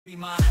Be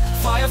my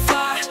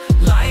firefly,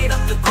 light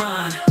up the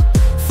grind.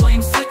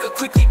 Flames flicker,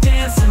 quickly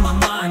dance in my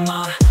mind.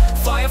 My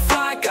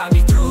firefly got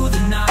me through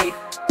the night,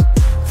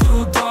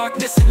 through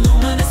darkness and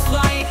luminous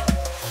light.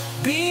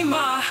 Be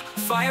my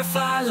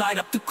firefly, light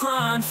up the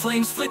grind.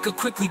 Flames flicker,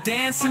 quickly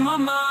dance in my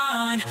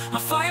mind. My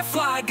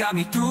firefly got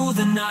me through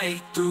the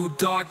night, through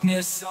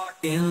darkness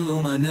in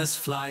luminous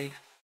flight.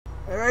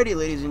 Alrighty,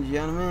 ladies and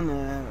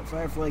gentlemen,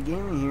 Firefly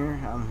Gaming here.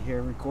 I'm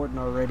here recording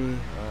already.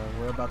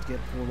 We're about to get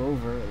pulled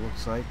over, it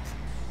looks like.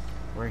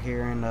 We're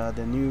here in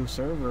the new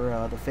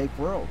server, the Fake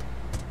World.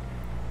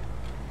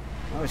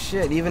 Oh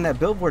shit, even that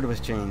billboard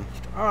was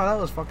changed. Oh, that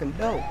was fucking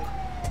dope.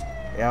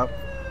 Yep.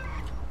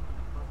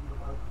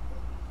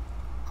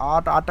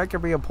 Oh, I think you're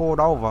being pulled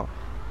over.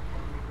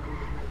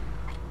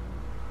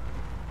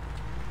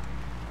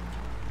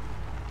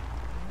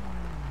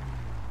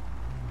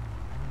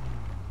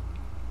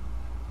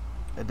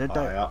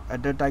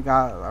 Did they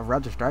got a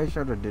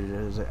registration, or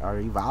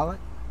are you valid?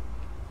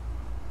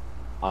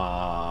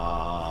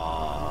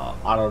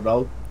 I don't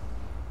know.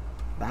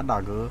 That's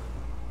not good.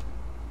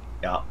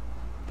 Yeah.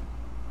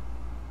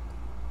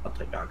 I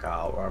think I got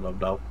outrun them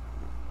though.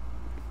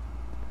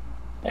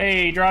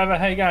 Hey driver,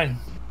 how you going?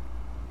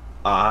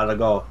 How'd it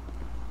go?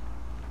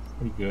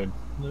 Pretty good.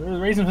 The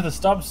reason for the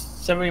stop's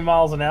 70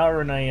 miles an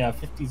hour in a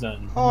 50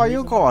 zone. Oh,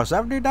 you going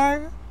 70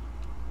 there?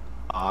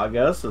 I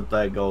guess if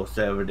they go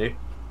 70.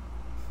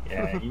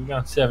 Yeah, you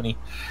going 70.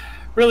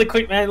 Really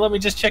quick, man, let me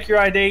just check your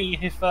ID.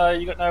 If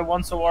you got no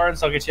wants or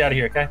warrants, I'll get you out of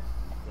here, okay?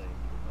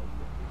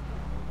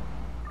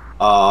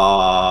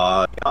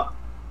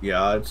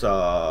 Yeah, it's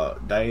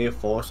Dave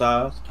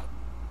Forsyth.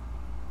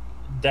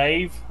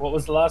 Dave, what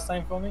was the last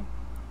name for me?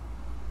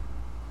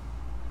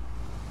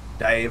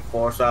 Dave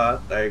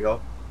Forsyth, there you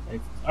go.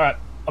 Alright,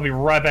 I'll be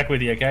right back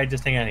with you, okay?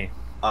 Just hang out here.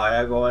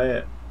 Yeah, go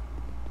ahead.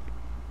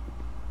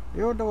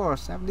 You doing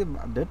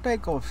 70? Did they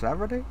go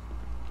 70?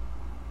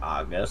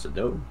 I guess it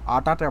do. I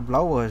thought that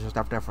blower was just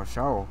up there for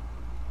show.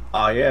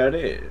 Oh, yeah, it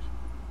is.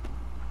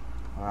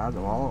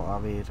 Well, I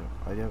mean,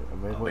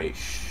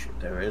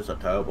 there is a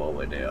turbo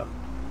in there.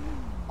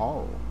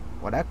 Oh,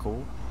 well, that's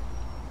cool.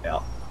 Yeah.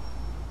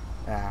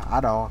 Yeah, I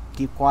know.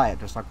 Keep quiet,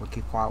 just like we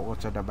keep quiet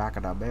what's in the back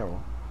of that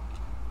barrel.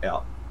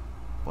 Yeah.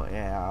 But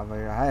yeah, I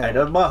mean, Hey,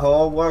 does my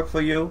horn work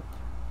for you?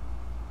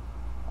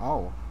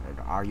 Oh,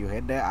 are you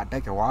hitting that? I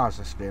think your wires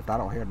are stiff. I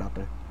don't hear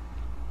nothing.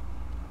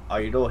 Oh,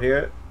 you don't hear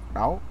it?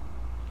 No?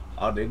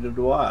 Oh, neither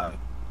do I.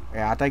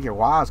 Yeah, I think your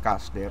wires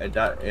got stiff.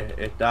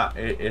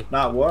 It's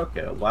not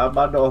working. Why am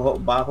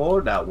my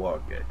horn not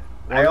working?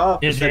 Hey,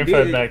 Here's your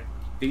info back.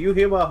 Do you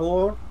hear my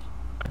horn?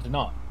 I did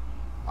not.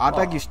 I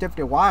think you stiffed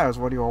your wires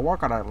when you were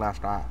working on it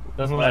last night.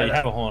 Doesn't look like you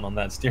have a horn on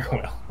that steering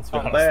wheel. Let's be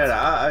honest.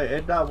 Man,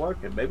 it's not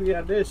working. Maybe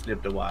I did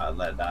snip the wire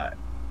that night.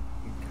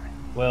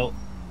 Well,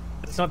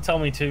 let's not tell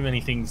me too many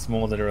things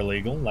more that are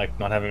illegal, like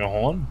not having a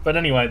horn. But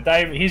anyway,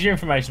 Dave, here's your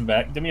information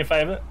back. Do me a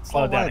favor,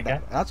 slow it down, okay?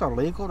 That's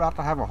illegal not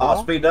to have a horn?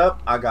 I'll speed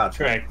up. I got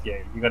you. Correct,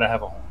 yeah, you gotta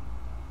have a horn.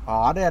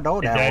 Oh, I didn't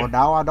know that. Dave. Well,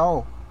 now I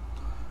know.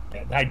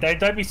 Yeah, hey, Dave,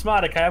 don't be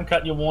smart, okay? I'm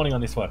cutting your warning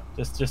on this one.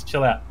 Just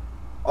chill out.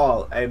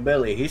 Oh, hey,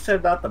 Billy, he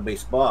said not to be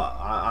smart.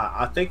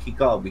 I think he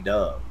called me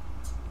dumb.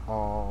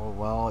 Oh,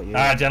 well, yeah.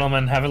 Alright,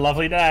 gentlemen, have a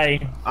lovely day.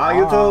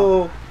 You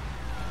too.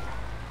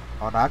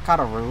 Oh, that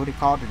kind of rude. He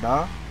called you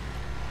dumb.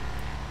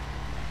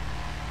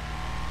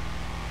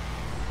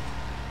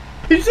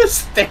 He's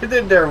just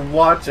standing there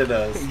watching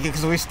us.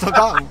 Because we took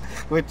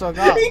off. We took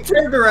off. He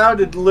turned around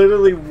and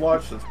literally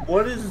watched us.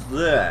 What is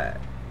that?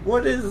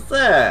 What is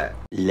that?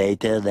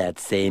 Later that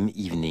same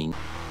evening.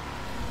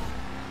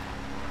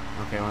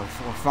 Okay,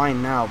 we're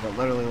fine now, but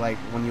literally, like,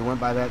 when you went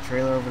by that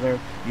trailer over there,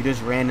 you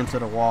just ran into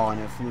the wall and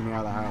it flew me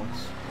out of the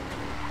house.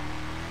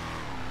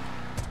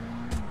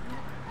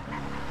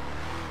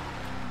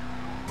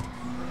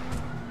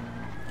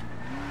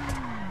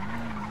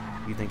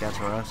 You think that's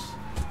for us?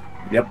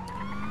 Yep.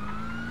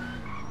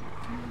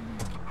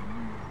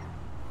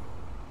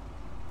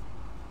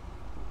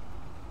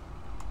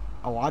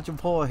 Oh, watch him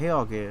pull a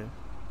hill again.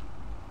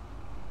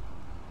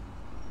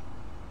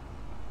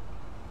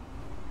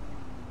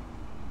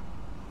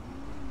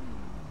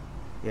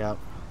 Yep.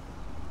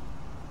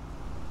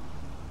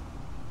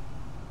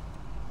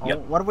 Oh, Yep.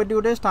 what do we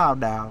do this time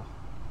now?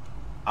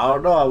 I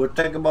don't know. I was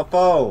taking my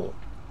phone.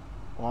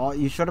 Well,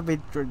 you should have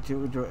been.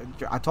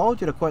 I told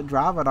you to quit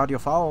driving on your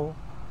phone.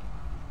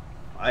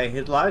 Hey,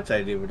 his lights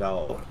ain't even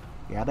on.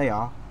 Yeah, they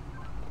are.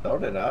 No,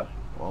 they're not.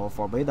 Well,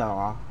 for me, they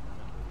are.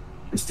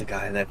 It's the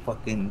guy that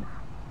fucking...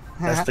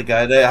 That's the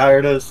guy that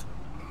hired us?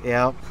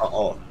 Yep.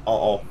 Uh-oh.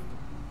 Uh-oh.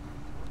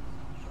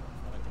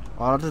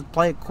 Well, just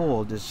play it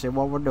cool. Just see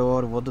what we're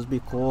doing. We'll just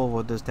be cool.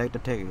 We'll just take the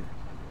ticket.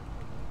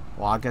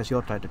 Well, I guess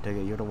you'll take the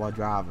ticket. You're the one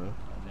driving.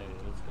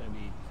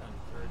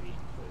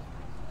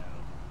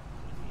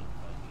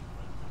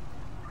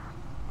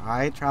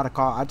 I ain't trying to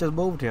call. I just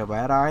moved here,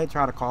 man. I ain't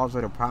trying to cause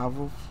any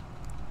problems.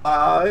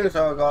 I ain't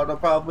trying to cause no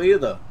problem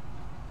either.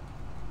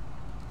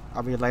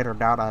 I mean, later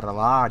down the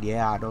line,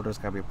 yeah, I know there's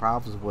gonna be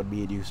problems when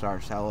me and you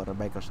start selling or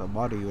making some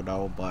money, you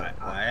know. But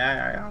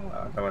Yeah.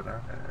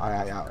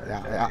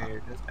 yeah.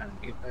 Just kind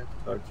of keep that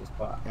towards the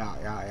spot.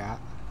 Yeah.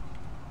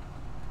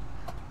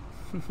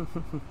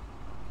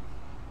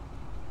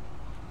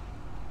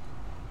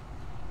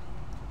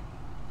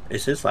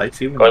 Is his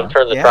lights even Go ahead on? and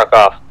turn the Yeah. truck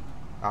off.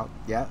 Oh,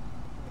 yeah.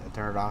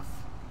 Turn it off.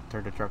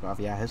 Turn the truck off.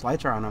 Yeah, his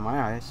lights are on in my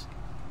eyes.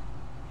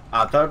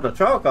 I turned the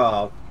truck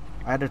off.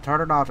 I had to turn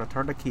it off to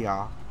turn the key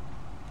off.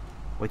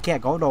 We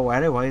can't go nowhere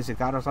anyways. He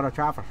got us on a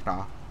traffic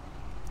stop.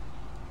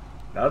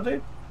 Does he?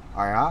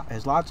 Oh yeah,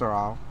 his lights are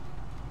off.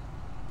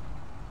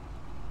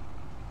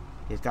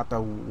 He's got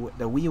the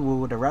wee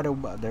woo, the red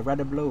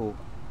and blue.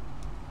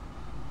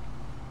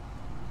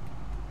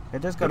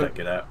 It just Should I gonna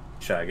get out?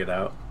 Should I get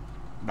out?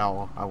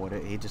 No, I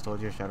wouldn't. He just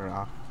told you to shut it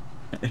off.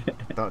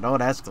 don't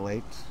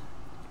escalate.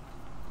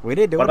 We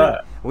didn't do What it.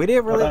 up? We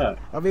didn't really. What up?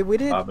 I mean, we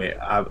did.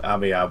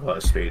 I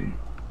was speeding.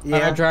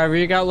 Yeah. Driver,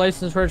 you got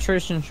license,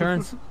 registration,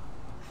 insurance?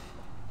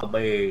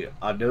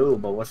 I do,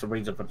 but what's the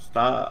reason for the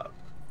stop?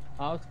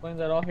 I'll explain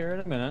that all here in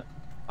a minute.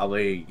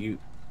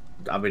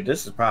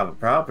 This is private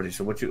property,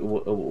 so what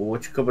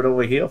you coming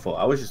over here for?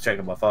 I was just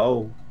checking my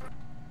phone.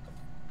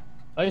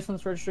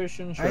 License,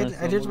 registration, insurance.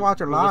 I just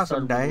watched your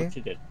license,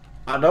 Dave.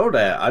 I know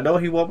that. I know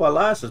he want my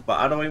license, but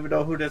I don't even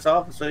know who this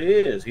officer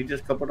is. He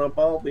just coming up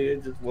on me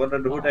and just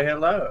wondering who the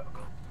hell are.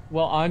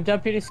 Well, I'm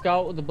Deputy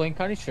Scout with the Blaine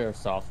County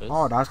Sheriff's Office.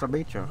 Oh, nice to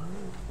meet you.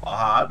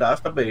 Nice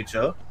to meet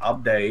you.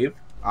 I'm Dave.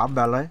 I'm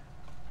Belly.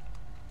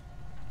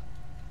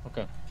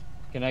 Okay.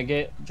 Can I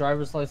get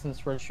driver's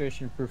license,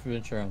 registration, proof of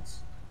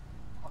insurance?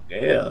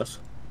 Yes.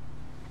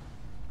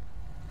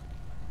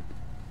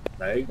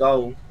 There you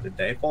go. The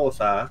day 4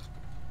 size.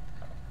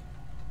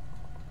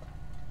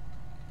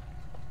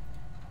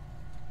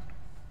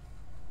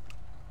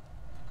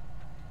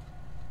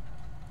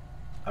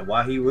 And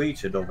why he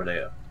reaching over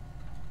there?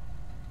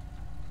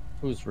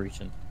 Who's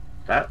reaching?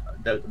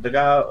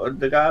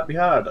 The guy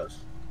behind us.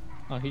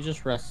 Oh, he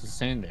just rests his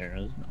hand there.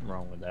 There's nothing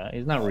wrong with that.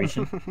 He's not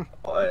reaching.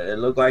 It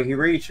looked like he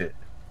reaching.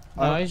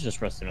 No, he's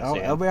just resting his hand.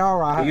 It'll be all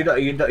right.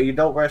 You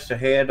don't rest your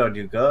hand on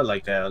your gun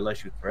like that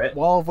unless you threaten.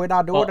 Well, if we're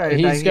not doing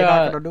anything, he's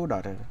not gonna do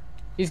nothing.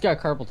 He's got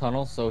carpal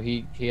tunnel, so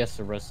he has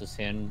to rest his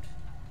hand.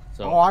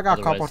 So I got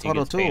otherwise carpal he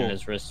tunnel gets pain in too.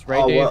 his wrist.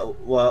 Right, Dave?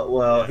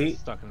 Well, he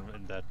stuck in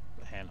that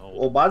handhold.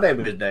 Well, my name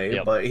is Dave,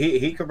 Yep. but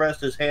he can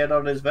rest his hand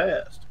on his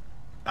vest,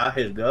 not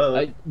his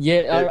gun.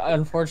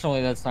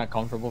 Unfortunately, that's not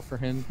comfortable for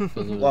him.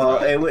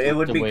 Well, it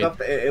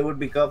would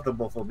be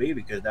comfortable for me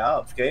because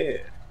now I'm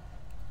scared.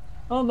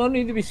 Oh, no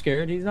need to be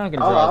scared. He's not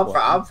gonna drive.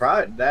 I'm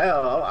frightened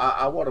now.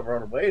 I want to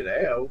run away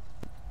now.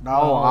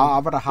 No,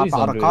 I'm gonna hop please out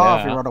of don't the do car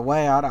that. if you run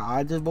away.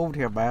 I just moved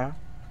here, man.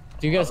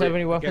 Do you guys have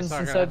any weapons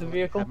inside the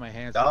vehicle? No, I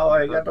ain't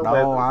got no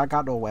weapon. No, I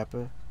got no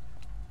weapon.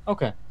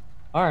 Okay.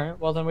 All right.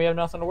 Well, then we have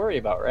nothing to worry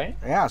about, right?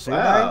 Yeah, see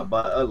Wow, that?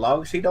 but as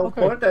long as he don't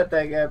Okay. point that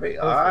thing at me,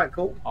 all right,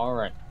 cool. All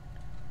right.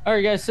 All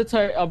right, guys, sit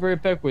tight. I'll be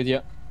right back with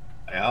you.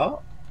 Yeah.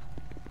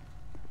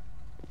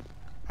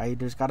 Hey, you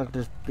just gotta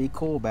just be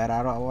cool, man.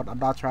 I'm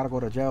not trying to go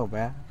to jail,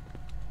 man.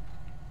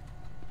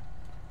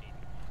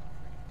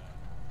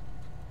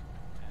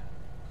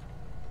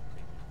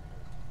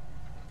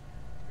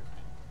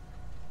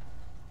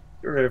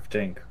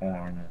 Drifting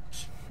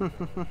corners.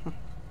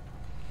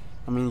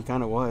 I mean, he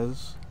kind of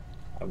was.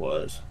 I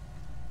was,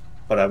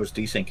 but I was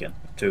desyncing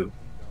too.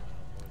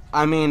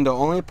 I mean, the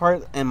only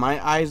part in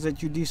my eyes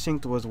that you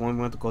desynced was when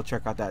we went to go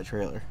check out that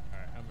trailer.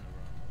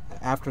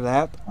 After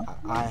that,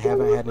 I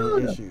haven't had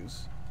any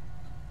issues.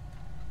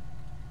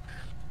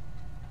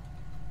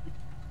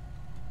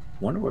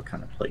 Wonder what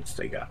kind of plates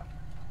they got.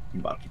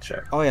 I'm about to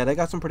check. Oh yeah, they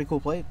got some pretty cool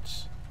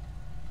plates.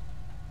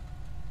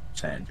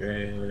 San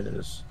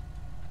Andreas.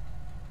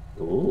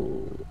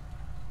 Ooh.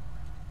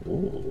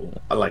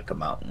 I like the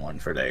mountain one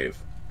for Dave.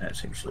 That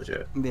seems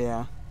legit.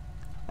 Yeah.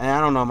 And I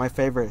don't know, my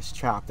favorite is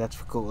Chop. That's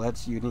cool.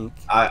 That's unique.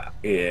 That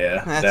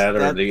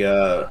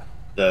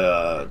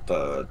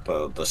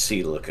or the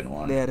sea looking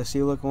one. Yeah, the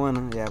sea look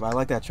one. Yeah, but I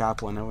like that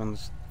Chop one. That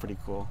one's pretty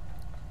cool.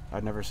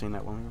 I've never seen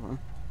that one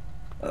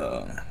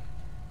before.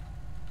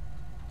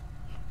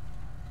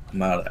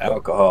 I'm out of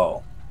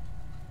alcohol.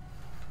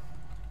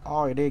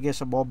 Oh, you did get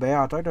some more beer.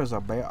 I thought there was a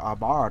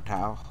bar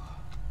towel.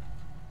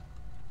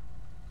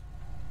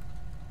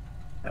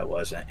 That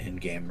wasn't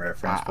in-game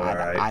reference, but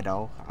alright. I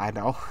know.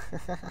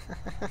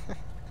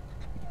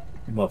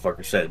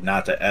 Motherfucker said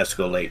not to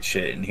escalate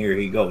shit, and here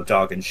he go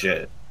talking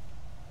shit.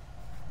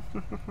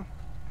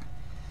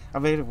 I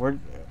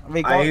mean,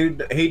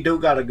 He do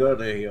got a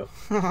gun in here.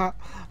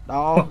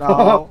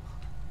 No.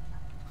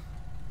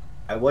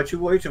 Hey, what you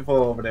waiting for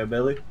over there,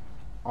 Billy?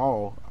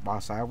 Oh, my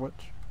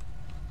sandwich.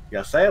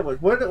 Your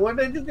sandwich? When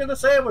did you get a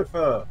sandwich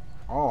from?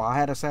 Oh, I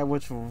had a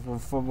sandwich from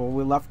when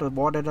we left the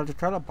morning at the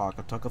trailer park.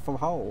 I took it from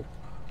home.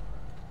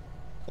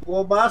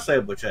 Where my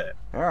sandwich at?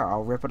 Here,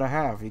 I'll rip it in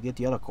half. You get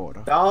the other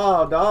quarter. No,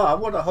 I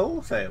want a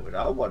whole sandwich.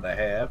 I want a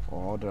half.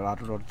 Oh, then I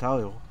don't know what to tell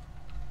you.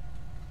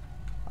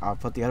 I'll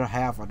put the other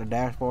half on the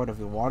dashboard. If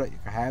you want it, you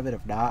can have it.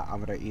 If not, I'm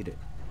gonna eat it.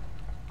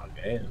 I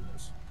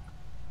guess.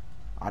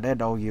 I didn't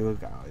know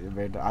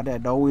I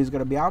didn't know we was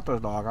gonna be out there,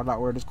 dog. I thought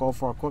we were just going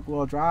for a quick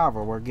little drive,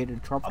 or we're getting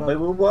trumped I up. mean,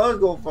 we was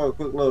going for a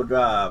quick little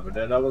drive, and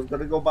then I was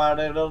gonna go buy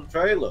that other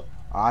trailer.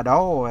 I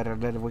know,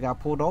 and then we got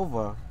pulled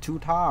over 2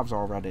 times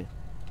already.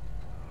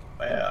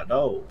 Man, I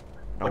know.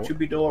 What No. you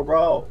be doing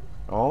wrong?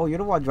 Oh, you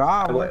the one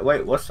driving.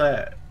 Wait, what's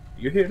that?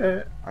 You hear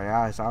that? Oh,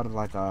 yeah, it sounded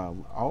like a.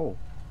 Oh.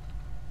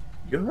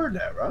 You heard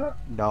that, right?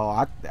 No,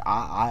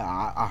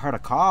 I heard a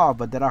car,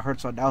 but then I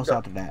heard something else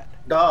after that.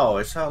 No,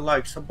 it sounded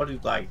like somebody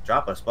like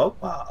dropping smoke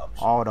bombs.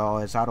 Oh no,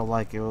 it sounded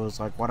like it was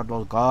like one of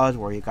those guns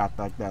where you got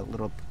like that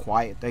little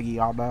quiet thingy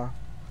on there.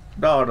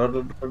 No.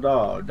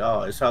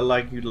 It sounded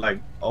like you like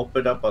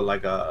opened up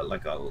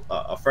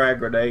a frag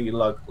grenade. You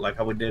look like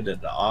how we did in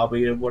the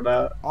army and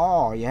whatnot.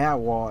 Oh yeah,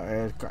 well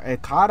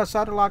it kind of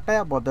sounded like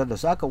that, but then the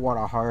second one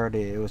I heard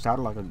it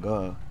sounded like a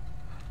gun.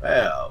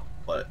 Well,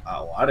 but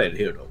I didn't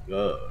hear no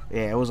gun.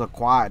 Yeah, it was a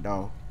quiet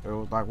though. It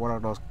was like one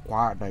of those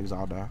quiet things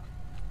on there.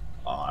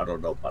 Oh, I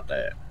don't know about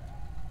that.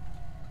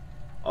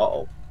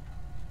 Uh-oh.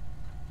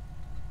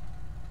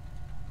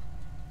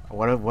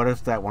 What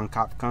if that one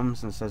cop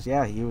comes and says,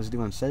 yeah, he was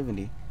doing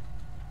 70?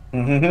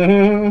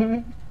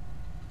 Mm-hmm.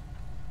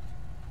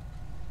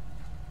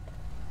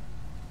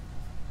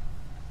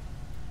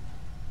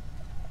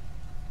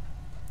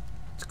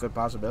 It's a good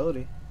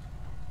possibility.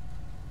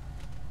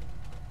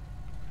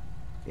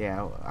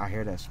 Yeah, I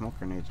hear that smoke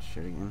grenade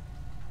shit again.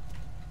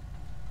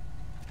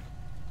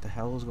 What the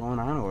hell is going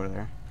on over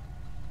there?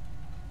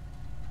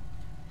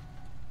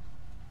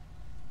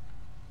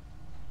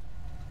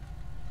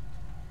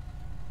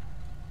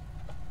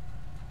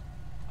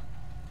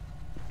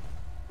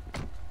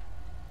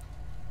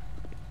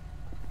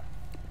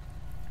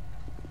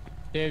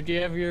 Dave, do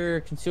you have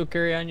your concealed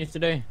carry on you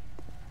today?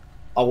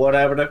 Oh, what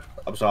happened?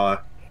 I'm sorry.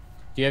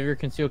 Do you have your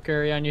concealed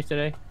carry on you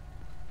today?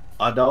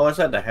 No, it's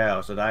at the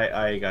house, and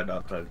I ain't got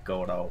nothing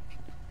going on.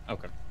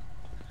 Okay.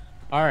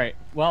 All right.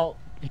 Well,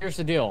 here's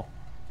the deal.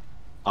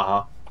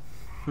 Uh-huh.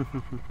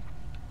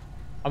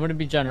 I'm gonna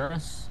be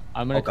generous.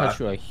 I'm gonna Okay. cut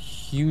you a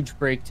huge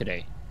break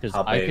today because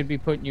How I big? could be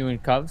putting you in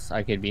cuffs.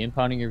 I could be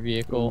impounding your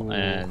vehicle Ooh.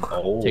 and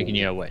Oh. taking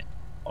you away.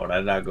 Oh,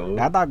 that's not good.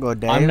 That's not good,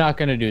 Dave. I'm not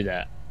gonna do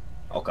that.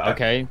 Okay.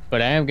 Okay,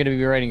 but I am gonna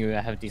be writing you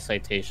a hefty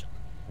citation.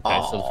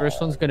 Okay, so the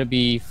first one's gonna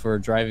be for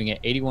driving at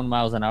 81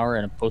 miles an hour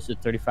and a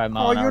posted 35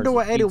 mile Oh, an hour. you're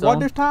doing 81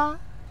 this time?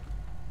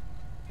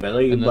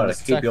 Billy, you And then better the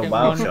keep your second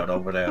mouth one- shut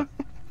over there.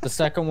 The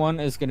second one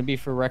is gonna be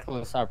for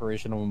reckless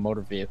operation of a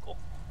motor vehicle.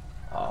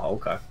 Oh,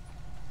 okay.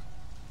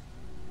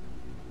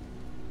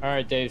 All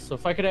right, Dave. So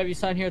if I could have you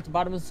sign here at the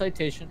bottom of the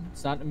citation,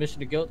 it's not an admission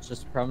to guilt, it's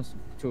just a promise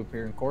to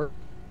appear in court.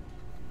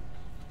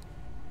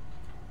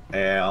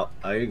 Yeah,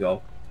 there you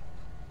go.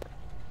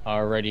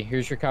 Alrighty,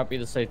 here's your copy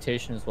of the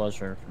citation as well as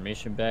your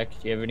information back.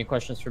 Do you have any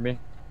questions for me?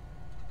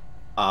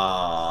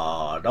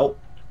 Nope.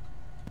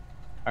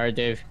 All right,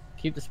 Dave.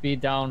 Keep the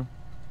speed down.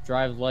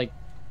 Drive like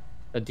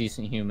a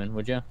decent human,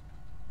 would you?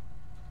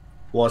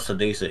 What's a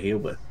decent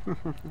human?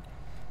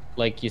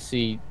 Like you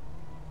see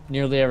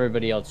nearly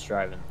everybody else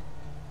driving.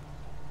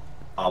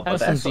 Oh, but Have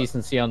some that's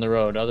decency on the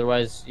road.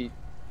 Otherwise,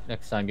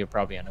 next time you'll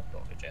probably end up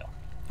going to jail.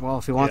 Well,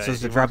 if he wants us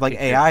to he drive wants like to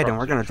get AI, trucks then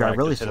we're to going to drive track,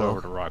 really just head slow.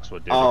 over to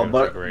Roxwood, dude. Oh, They got a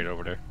but- figure eight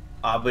over there.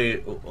 I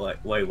mean,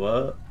 wait,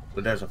 what?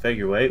 But there's a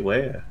figure eight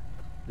where?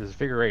 There's a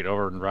figure eight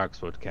over in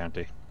Roxwood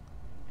County.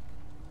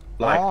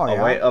 Like Oh, a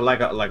yeah.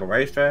 like a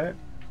racetrack?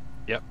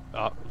 Yep.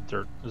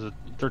 Dirt. There's a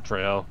dirt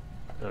trail.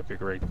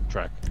 Figure eight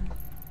track.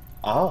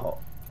 Oh.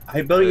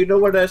 Hey, Billy, you know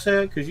where that's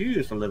at? Because you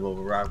used to live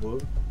over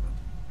Rockwood.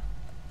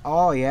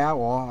 Oh, yeah,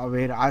 well, I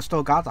mean, I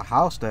still got the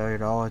house there, you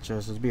know, it's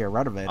just it's being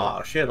renovated.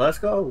 Oh, shit, let's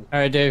go. All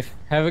right, Dave.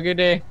 Have a good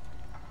day.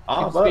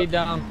 Oh, Keep the speed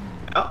down.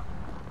 yeah.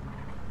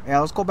 Yeah,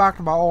 let's go back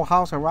to my old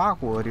house in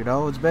Rockwood, you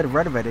know, it's been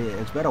renovated,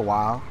 it's been a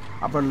while.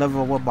 I've been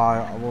living with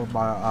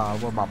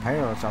my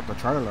parents at the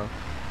trailer.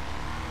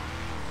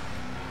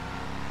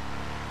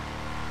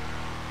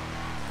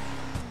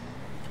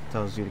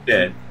 Tells you to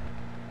Dead.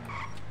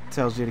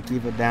 tells you to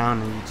keep it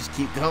down and you just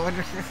keep going.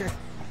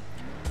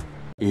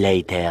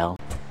 Later.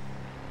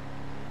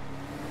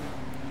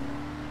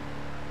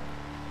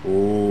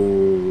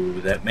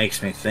 Ooh, that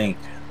makes me think.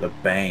 The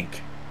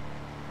bank.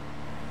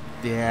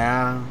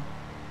 Yeah.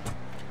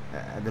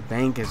 The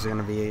bank is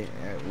gonna be.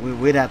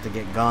 We'd have to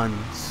get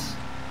guns.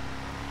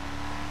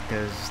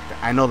 Because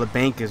I know the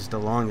bank is the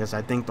longest.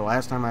 I think the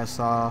last time I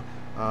saw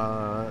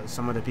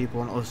some of the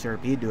people in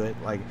OCRP do it,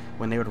 like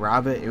when they would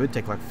rob it, it would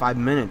take like 5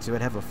 minutes. It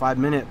would have a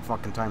 5-minute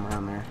fucking time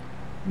around there.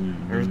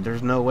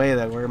 There's no way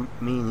that we're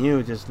me and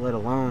you, just let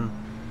alone.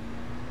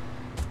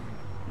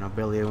 You know,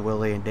 Billy and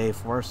Willie and Dave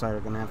Forsythe are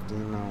gonna have to, you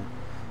know,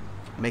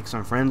 make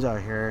some friends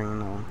out here. You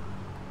know,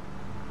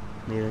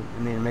 need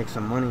to make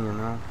some money, you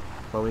know.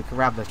 But we could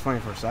rob this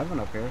 24/7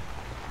 up here.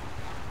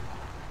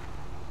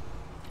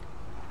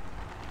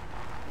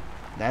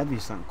 That'd be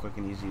something quick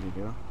and easy to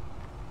do.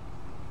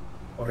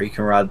 Or you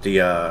can rob the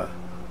can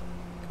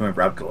we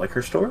rob the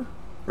liquor store?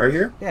 Right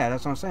here? Yeah,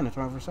 that's what I'm saying. The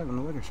 24/7,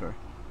 the liquor store.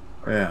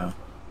 Yeah.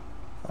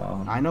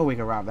 I know we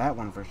could rob that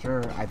one for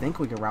sure. I think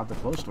we could rob the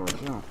clothes store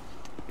too.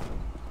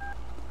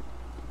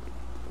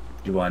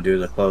 You want to do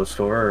the closed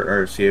store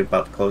or see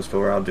about the closed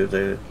store? I'll do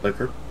the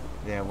liquor.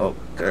 Yeah. Well,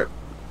 Oh,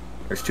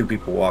 there's 2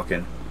 people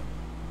walking.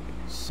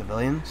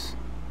 civilians?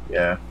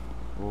 Yeah.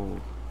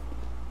 Ooh.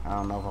 I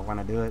don't know if I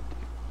want to do it.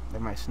 They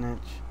might snitch.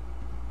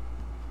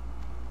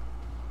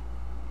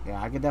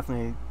 Yeah, I could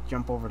definitely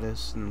jump over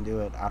this and do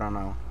it. I don't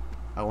know.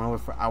 I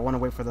want to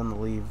wait for them to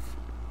leave.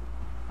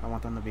 I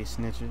want them to be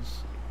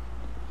snitches.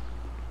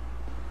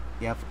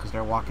 Yep, because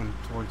they're walking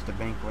towards the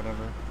bank,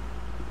 whatever.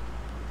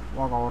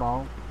 Walk out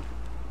all.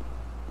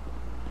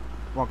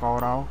 Walk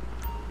out all.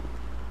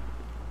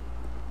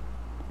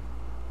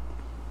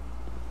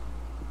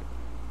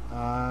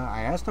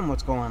 I asked them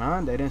what's going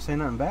on. They didn't say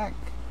nothing back.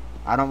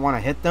 I don't want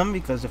to hit them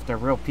because if they're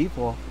real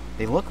people,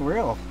 they look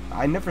real.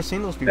 I never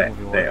seen those people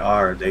before. They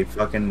are. They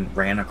fucking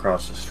ran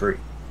across the street.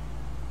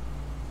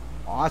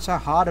 Oh, I said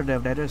hi to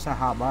them. They just said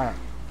hi back.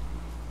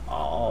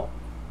 Oh.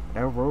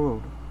 They're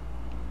rude.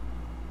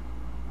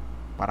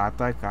 But I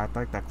think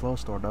that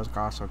clothes store does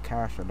got some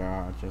cash in there.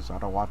 I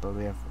don't want to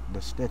leave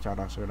the stitch on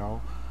us, you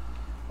know.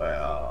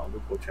 Well,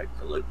 we'll go check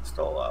the liquor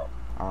store out.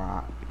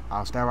 Alright.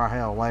 I'll stay right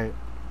here and wait.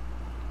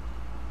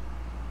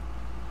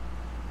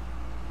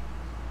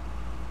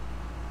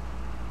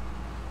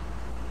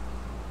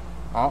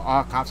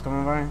 Oh, cops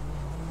coming by.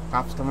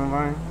 Cops coming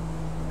by.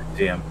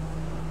 Damn.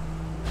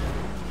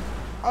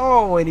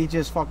 Oh, and he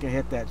just fucking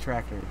hit that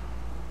tractor.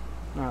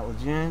 Not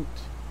legit.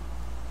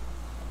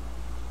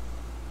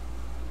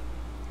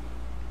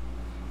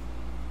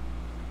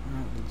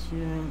 Not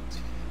legit.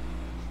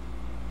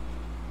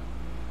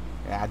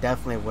 Yeah, I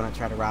definitely wouldn't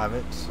try to rob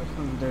it.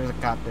 There's a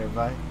cop there,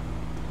 bye.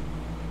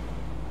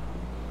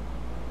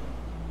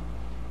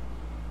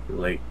 Too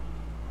late.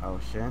 Oh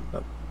shit.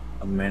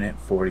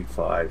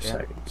 1:45 Yeah.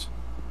 seconds.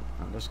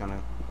 I'm just gonna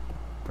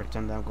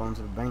pretend I'm going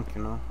to the bank,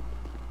 you know.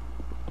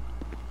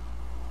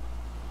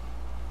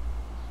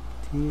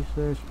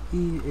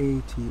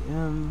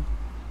 T/E-ATM.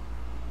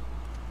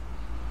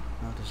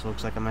 Oh, this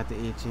looks like I'm at the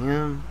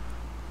ATM.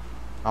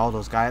 Oh,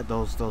 those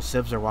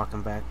sibs are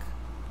walking back.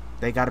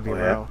 They gotta be Oh,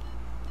 yeah? real.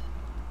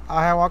 Oh,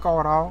 hey, walk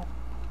out all.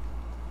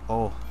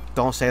 Oh,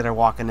 don't say they're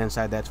walking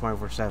inside that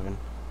 24/7.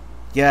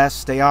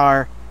 Yes, they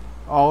are.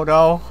 Oh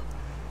no.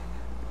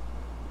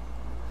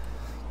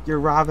 You're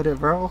robbing it,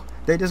 bro.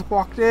 They just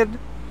walked in.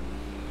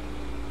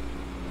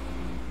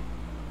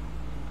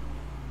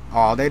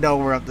 Oh, they know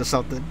we're up to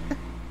something.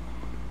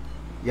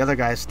 The other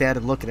guy's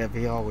standing looking at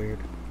me all weird.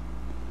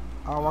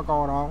 Oh, what's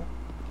going on?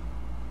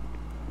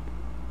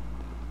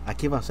 I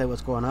keep on saying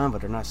what's going on,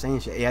 but they're not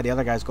saying shit. Yeah, the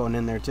other guy's going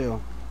in there too.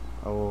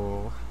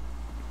 Oh,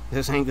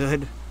 this ain't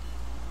good.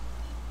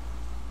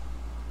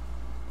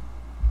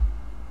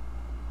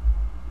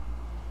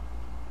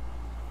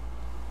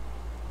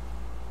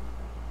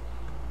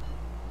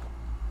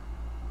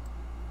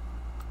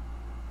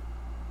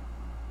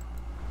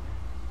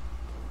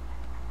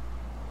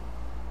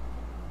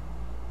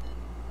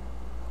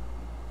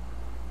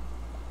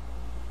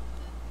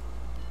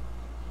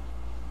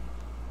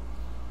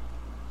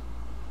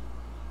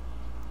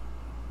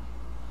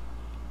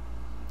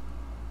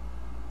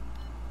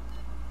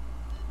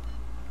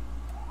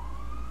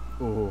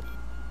 Ooh.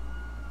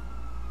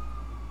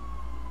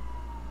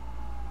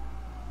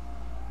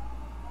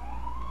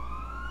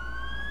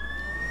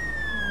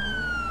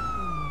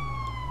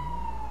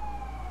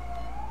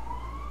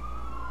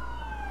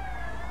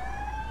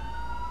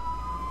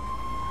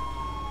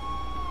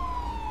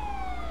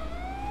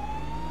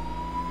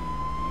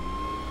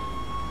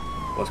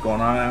 What's going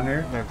on out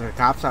here? There are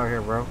cops out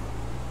here, bro.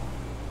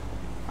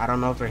 I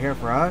don't know if they're here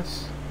for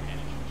us.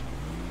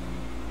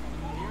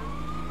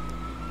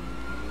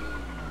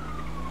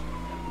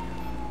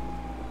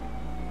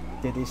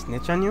 Did he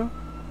snitch on you?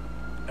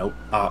 Nope.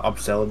 I'm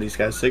selling these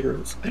guys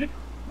cigarettes.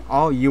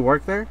 Oh, you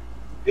work there?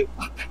 Okay,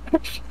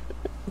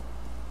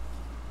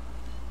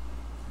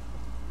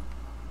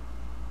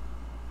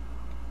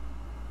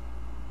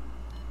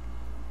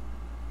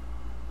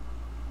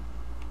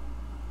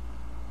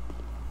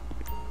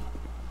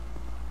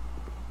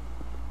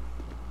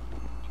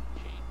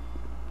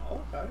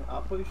 I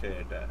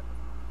appreciate that.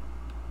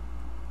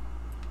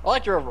 I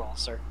like your overall,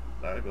 sir.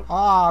 There you go. Oh,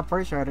 I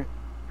appreciate it.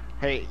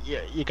 Hey,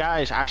 you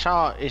guys, I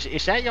saw,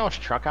 is that y'all's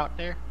truck out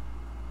there?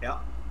 Yeah.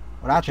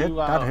 Well, that's it.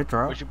 That's hit,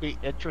 bro. Would you be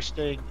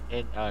interested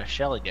in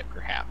shelling it,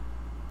 perhaps?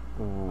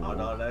 Ooh. Oh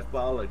no, that's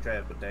my only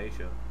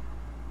transportation.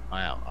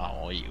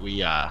 Well,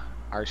 we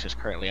ours is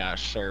currently out of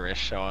service,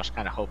 so I was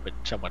kind of hoping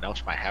someone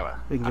else might have a.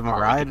 We can give a him a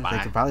car we ride. could They buy.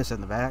 could probably sit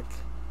in the back.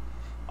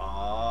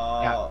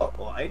 Oh,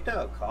 well, ain't that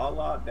a car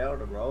lot down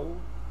the road?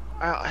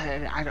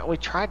 We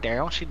tried there. I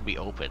don't seem to be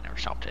open or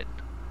something.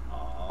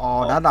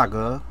 Oh, that's not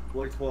good.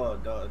 Which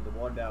one? The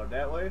one down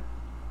that way?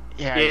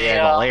 Yeah,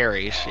 the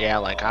Larry's. Yeah,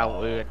 like I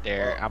went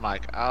there. I'm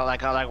like,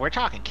 we're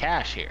talking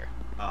cash here.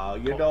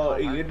 You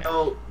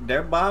know,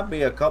 there might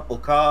be a couple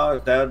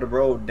cars down the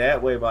road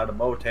that way by the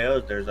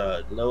motels. There's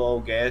a little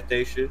old gas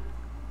station,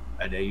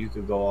 and then you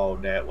can go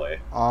on that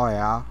way. Oh,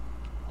 yeah.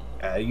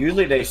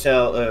 Usually they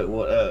sell,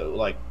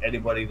 like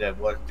anybody that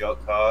wants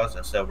junk cars,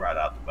 they sell right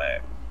out the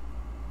back.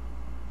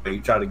 Are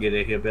you trying to get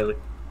in here, Billy?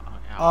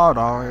 Oh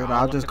no, you know,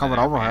 I'm just coming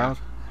over here.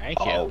 Thank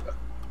you. Oh,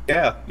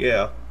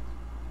 yeah.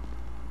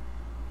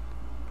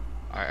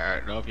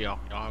 Alright, love y'all.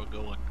 Y'all have a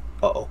good one.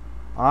 Uh-oh.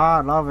 I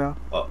love you.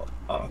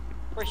 Uh-oh.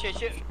 Appreciate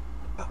you.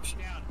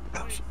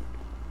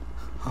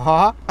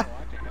 Huh?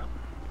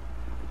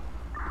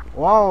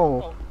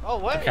 Whoa. Oh,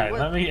 wait. Okay,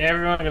 let me.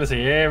 Everyone gotta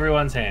see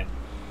everyone's hand.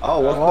 Oh,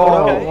 what's Whoa,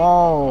 going on?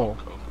 whoa.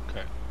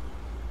 Okay.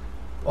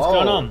 What's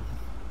going on?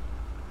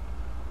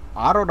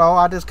 I don't know.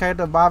 I just came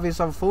to buy me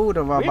some food.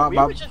 And We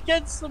were just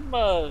getting some.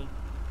 my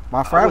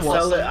I friend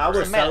was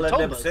was selling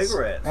them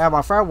cigarettes. Yeah,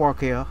 my friend work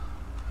here.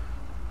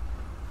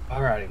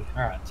 Alrighty,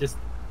 alright. Just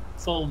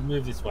let's all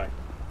move this way.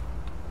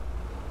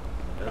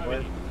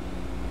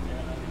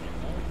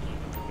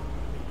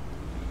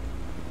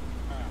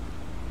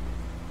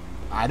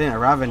 I didn't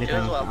rob anything.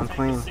 I'm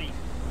clean. Can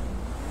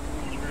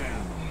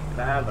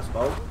I have a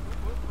smoke?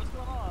 What's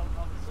going on?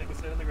 I'll take a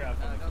sit on the ground.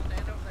 Go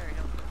stand over there.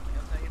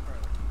 He'll tell you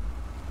further.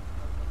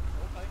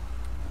 Okay.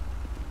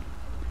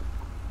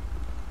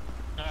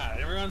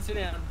 Alright, everyone sit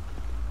down.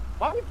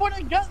 Why are we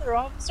pointing a gun there,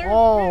 officer?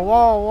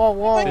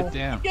 Whoa. Sit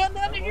down. Gun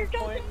down to your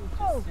gun.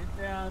 Sit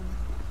down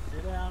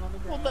on the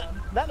Well,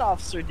 ground. that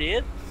officer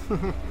did.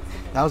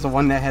 That was the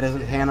one that had his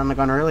hand on the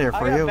gun earlier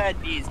for I got you.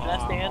 bad knees. Can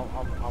I stand?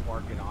 I'm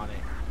working on it.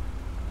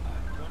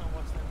 Yeah, I'll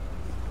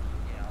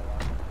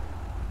watch it.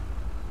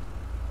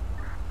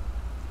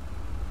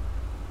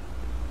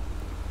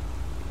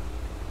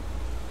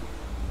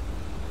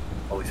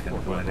 Oh, he's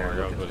gonna go in there.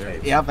 Look at the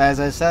tape. Yep, as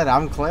I said,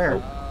 I'm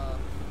clear.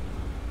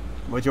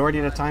 Majority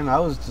of the time I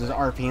was just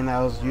RPing,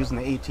 I was using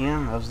the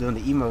ATM, I was doing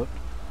the emote.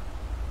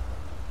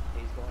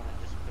 He's going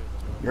to just clear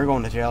the door. You're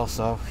going to jail,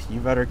 so you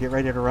better get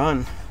ready to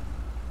run.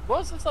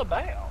 What's this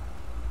about?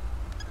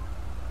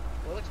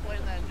 We'll explain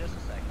that in just a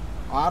second.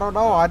 I don't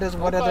know, I just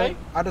wanted Okay.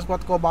 I just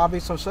went to go buy me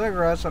some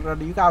cigarettes and then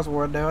you guys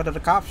were there and then the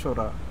cops showed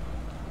up.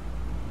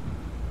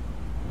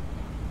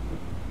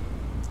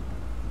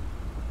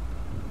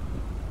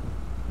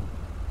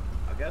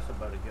 I guess I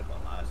better get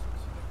my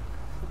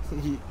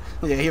license.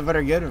 Yeah, you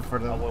better get it for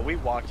Oh, them. well, we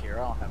walked here.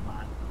 I don't have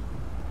mine.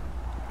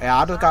 Yeah,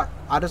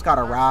 I just got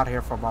a ride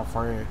here from my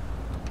friend.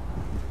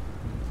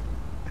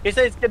 He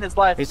said he's getting his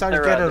license. He started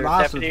their, getting his their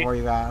license deputy. for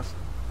you guys.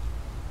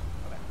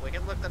 Okay. We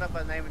can look that up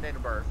by name and date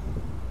of birth.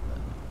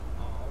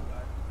 Oh,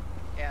 okay.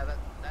 Yeah,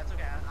 that's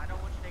okay. I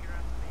don't want you taking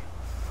around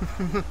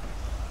the vehicle.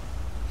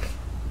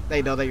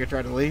 They know that you're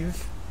trying to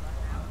leave.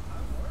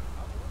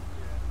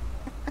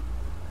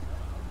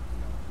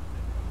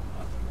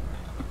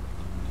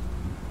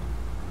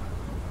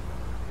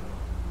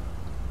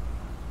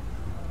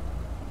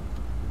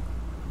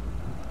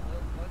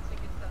 Once he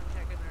gets done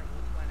checking there,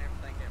 we'll explain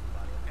everything to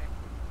everybody, okay?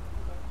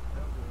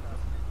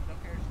 Don't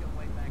care, just gonna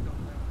wait back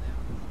over there with them.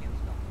 Just get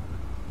stuff.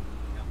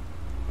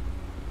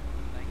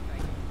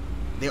 Thank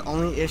you. The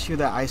only issue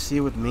that I see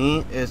with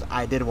me is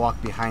I did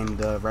walk behind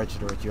the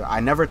register with you. I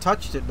never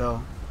touched it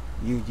though.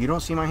 You don't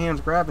see my hands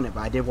grabbing it,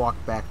 but I did walk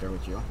back there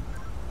with you.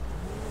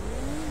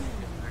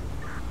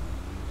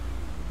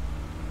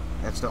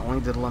 That's the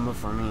only dilemma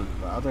for me.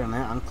 But other than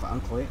that, I'm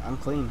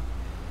clean.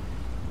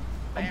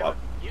 Ma'am,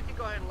 you can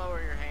go ahead and lower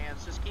your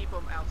hands. Just keep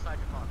them outside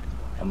your pockets for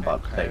me. I'm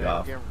about to take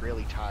off. I'm getting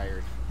really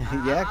tired.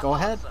 Yeah, I go thought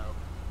ahead. so.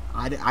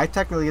 I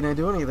technically didn't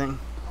do anything,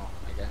 Oh,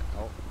 I got.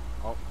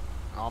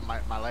 Oh,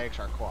 my legs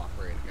aren't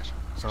cooperating. I guess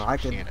I'm so just I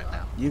could. standing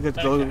now. You could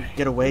go Okay.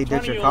 get away, Which one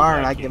ditch of your you car, is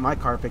and I working? get my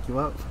car, pick you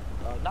up.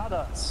 Not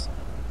us.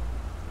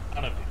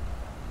 None of you.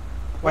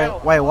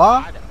 Well, Wait,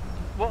 what?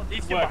 Well,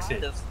 these two Works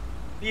behind it. us.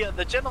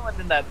 The gentleman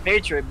in that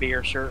Patriot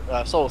beer shirt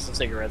sold us some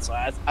cigarettes, so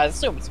I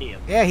assume it's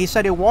him. Yeah, he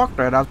said he walked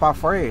there. That's about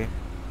free. I'm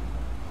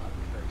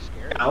very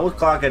scared. I was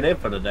clocking in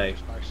for the day.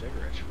 Buy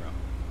cigarettes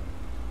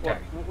from. Okay.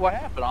 What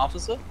happened,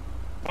 officer?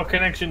 What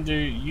connection do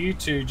you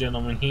two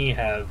gentlemen here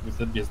have with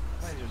the business?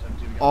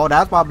 Oh,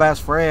 that's my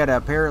best friend.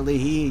 Apparently,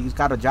 he's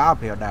got a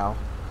job here now.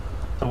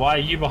 So why are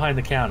you behind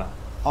the counter?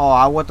 Oh,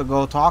 I went to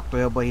go talk to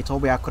him, but he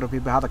told me I couldn't be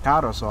behind the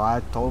counter, so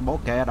I told him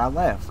okay, and I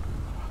left.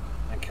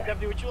 Okay.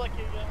 Deputy, would you like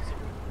your cigarette?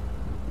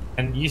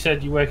 And you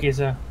said you work as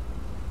a...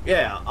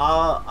 Yeah,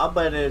 I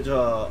manage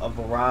a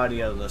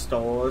variety of the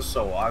stores,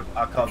 so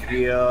I come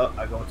here,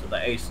 I go to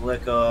the Ace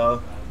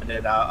Liquor, and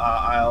then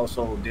I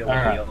also deal with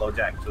Alright. the Yellow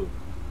Jack too.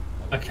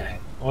 Okay.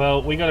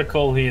 Well, we got a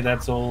call here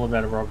that's all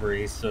about a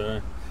robbery,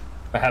 so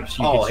perhaps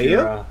you Oh, could here?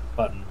 share a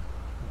button.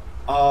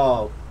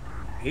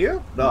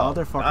 Here? No,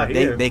 Motherfucker, not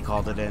here. they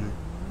called it in.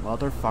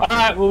 Motherfucker.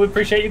 Alright, well, we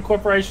appreciate your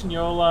cooperation.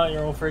 You're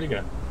all free to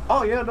go.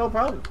 Oh yeah, no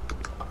problem.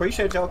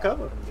 Appreciate y'all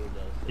coming.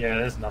 Yeah,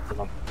 there's nothing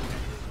on.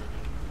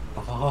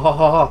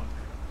 Oh,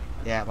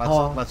 Yeah,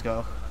 Oh. let's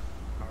go.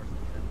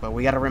 But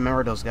we gotta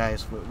remember those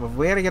guys.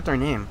 We gotta get their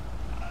name.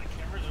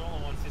 Cameras are all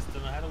in one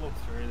system. I had a look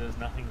through. There's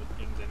nothing with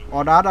things anyway.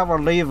 Well, now that we're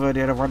leaving,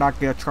 and we're not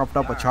getting trumped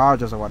up with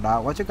charges or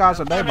whatnot. What's your guys'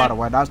 name, by the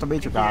way? Nice to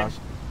meet you guys.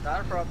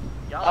 Not a problem.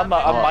 I'm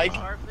Mike.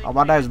 Oh,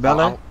 my name's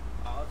Billy.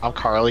 I'm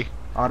Carly.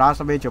 Oh, nice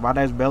to meet you. My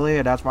name's Billy,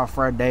 and that's my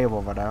friend Dave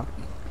over there.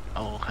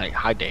 Oh, hey,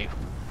 hi, Dave.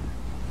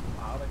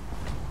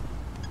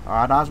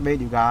 Alright, nice to meet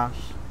you guys.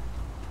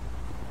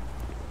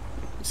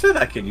 you said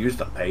I could use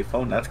the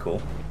payphone. That's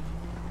cool.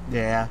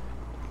 Yeah.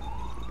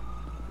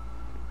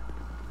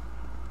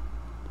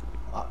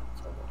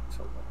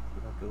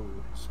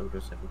 good. So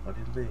does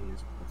everybody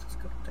lives. But it's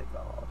gonna take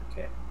all the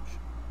cash.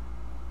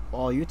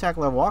 Well, you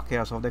tackle a walk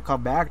here, so if they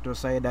come back, they'll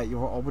say that you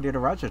were over there to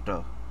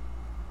register.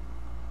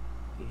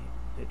 Yeah,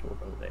 they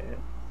don't know that.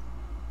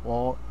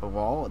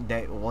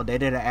 Well, they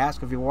didn't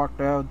ask if you walked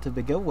there to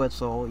begin with,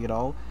 so you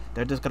know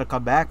they're just gonna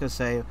come back and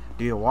say,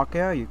 "Do you walk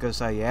here?" You can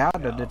say, "Yeah."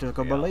 They're just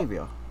gonna believe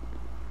you.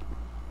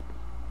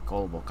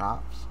 Gullible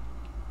cops.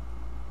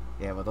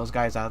 Yeah, but those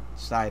guys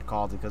outside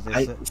called because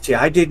they said.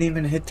 I didn't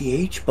even hit the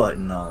H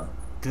button.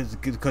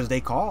 Because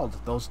they called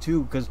those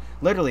two. Because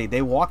literally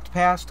they walked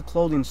past the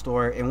clothing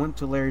store and went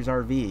to Larry's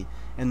RV,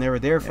 and they were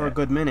there for a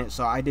good minute.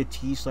 So I did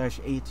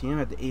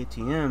T/ATM at the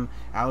ATM.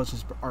 I was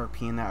just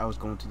RPing that I was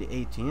going to the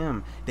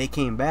ATM. They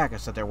came back. I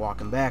said they're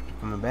walking back. They're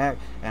coming back,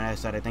 and I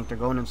said I think they're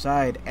going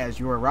inside as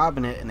you were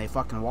robbing it, and they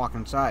fucking walk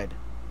inside.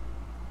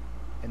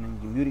 And then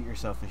you muted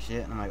yourself and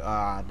shit. And I'm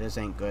like, this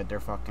ain't good. They're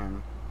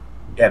fucking.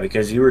 Yeah,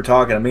 because you were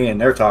talking to me and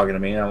they're talking to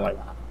me, and I'm like.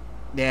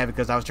 Yeah,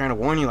 because I was trying to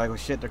warn you, like, oh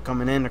shit, they're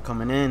coming in. They're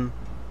coming in.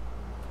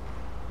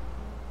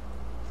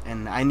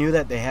 And I knew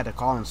that they had to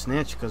call and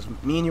snitch because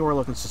me and you were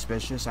looking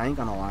suspicious. I ain't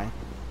gonna lie.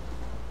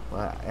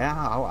 But yeah,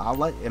 I'll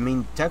let. I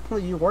mean,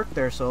 technically you work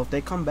there, so if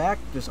they come back,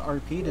 just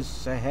RP to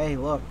say, hey,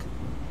 look,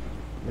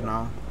 you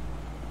know.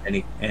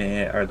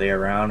 Are they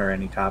around or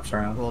any cops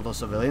around? Well, those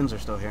civilians are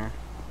still here.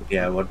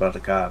 Yeah. What about the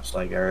cops?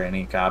 Like, are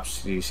any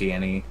cops? Do you see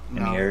any in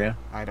the area?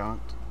 I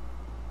don't.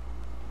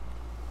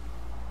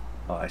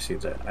 Oh, I see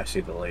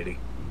the lady.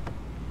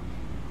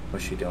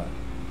 What's she doing?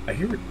 I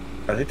hear.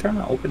 Are they trying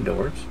to open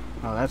doors?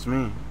 Oh, that's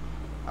me.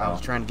 I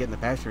was trying to get in the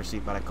passenger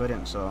seat, but I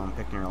couldn't, so I'm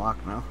picking her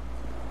lock now.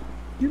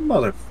 You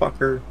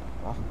motherfucker.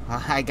 Well,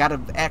 I gotta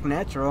act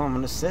natural. I'm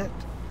gonna sit.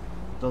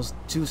 Those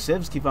two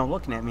civs keep on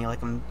looking at me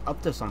like I'm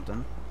up to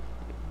something.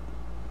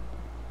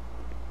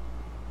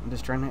 I'm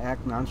just trying to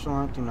act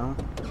nonchalant, you know.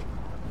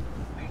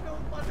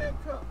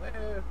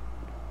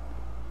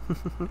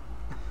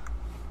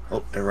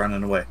 Oh, they're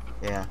running away.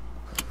 Yeah.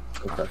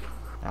 Okay.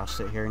 I'll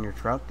sit here in your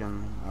truck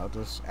and I'll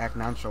just act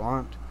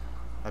nonchalant.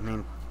 I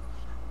mean,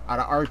 out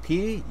of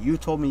RP, you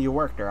told me you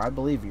worked there. I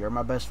believe you. You're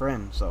my best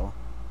friend, so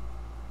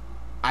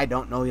I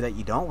don't know that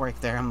you don't work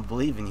there. I'm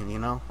believing you, you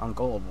know? I'm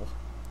gullible.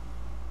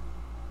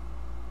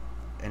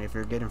 And if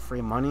you're getting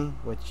free money,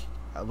 which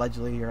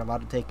allegedly you're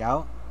allowed to take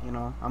out, you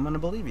know, I'm gonna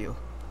believe you.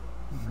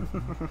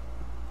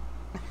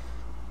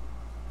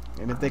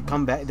 And if they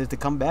come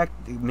back,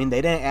 I mean,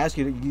 they didn't ask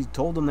you. You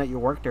told them that you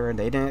worked there, and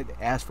they didn't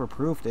ask for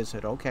proof. They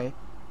said okay,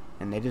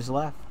 and they just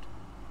left.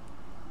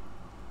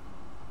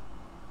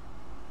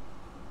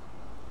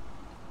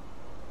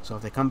 So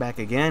if they come back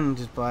again,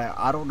 just be like,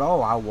 I don't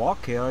know, I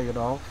walk here, you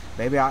know.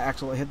 Maybe I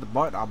actually hit the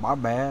button. My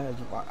bad.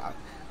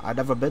 I've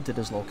never been to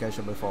this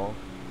location before.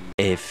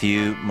 A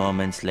few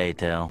moments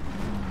later.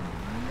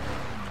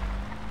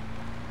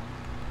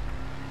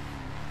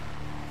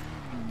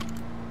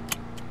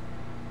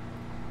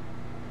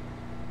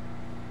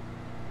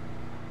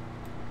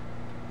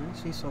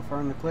 I see so far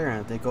in the clear,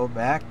 and if they go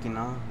back, you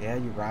know, yeah,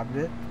 you robbed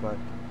it, but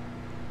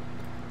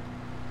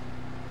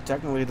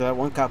technically that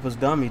one cop was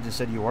dumb. He just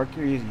said you work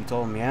here. You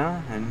told him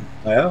yeah, and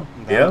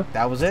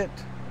that was it.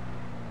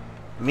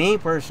 Me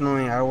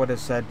personally, I would have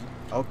said,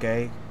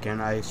 okay,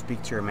 can I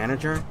speak to your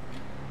manager,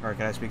 or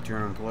can I speak to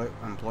your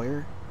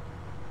employer?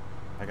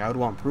 Like, I would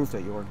want proof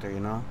that you work there, you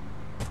know.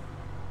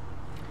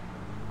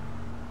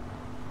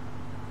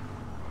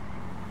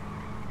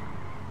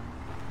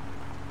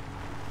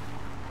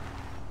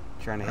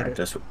 Trying to hit it.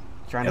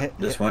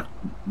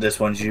 This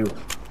one's you.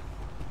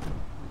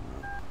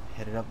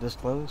 Hit it up this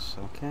close.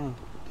 Okay.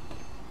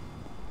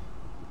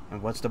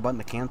 And what's the button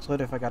to cancel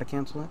it if I gotta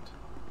cancel it?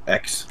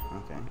 X.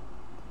 Okay.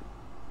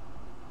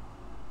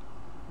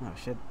 Oh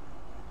shit.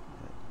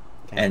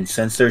 Okay. And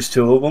since there's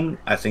two of them,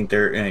 I think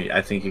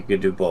you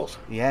could do both.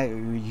 Yeah,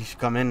 you should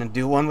come in and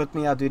do one with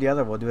me. I'll do the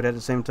other. We'll do it at the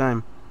same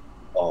time.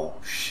 Oh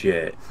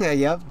shit. Yeah.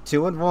 Yep.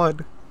 2 and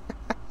 1.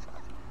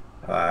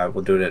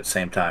 We'll do it at the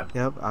same time.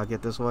 Yep, I'll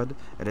get this one,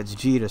 and it's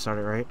G to start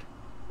it, right?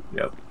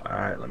 Yep. All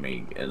right, let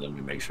me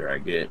make sure I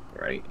get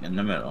right in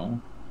the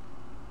middle.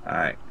 All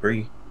right,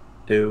 3,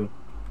 2,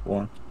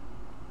 1.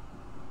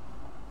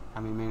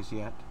 How many minutes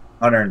you at?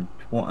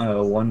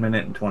 1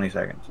 minute and 20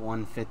 seconds.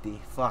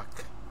 150.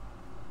 Fuck.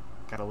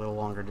 Got a little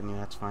longer than you.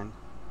 That's fine.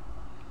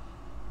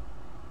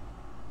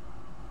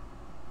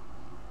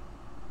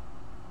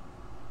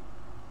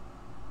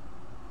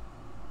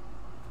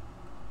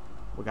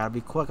 We gotta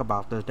be quick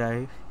about this,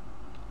 Dave.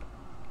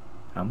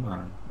 Come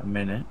on, a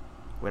minute.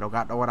 We don't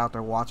got no one out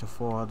there watching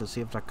for to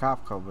see if the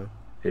cop coming.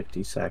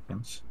 50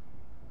 seconds.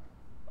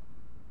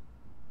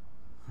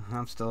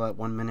 I'm still at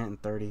 1 minute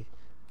and 30.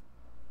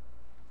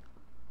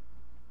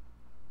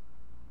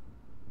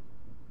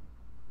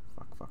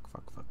 Fuck.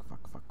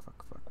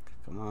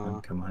 Come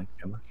on. Come on.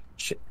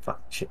 Shit,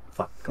 fuck.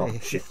 Oh,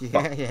 shit,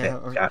 yeah.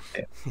 Got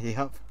it.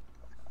 Yep.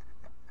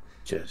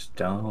 Just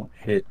don't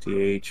hit the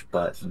H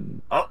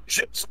button. Oh,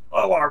 shit.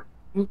 Alarm.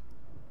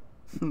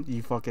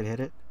 You fucking hit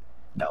it?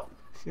 No.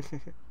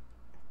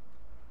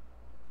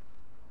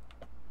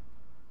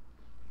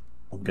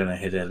 I'm gonna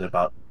hit it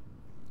about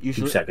You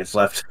 2 should. seconds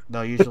left.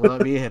 No, you should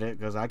let me hit it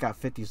because I got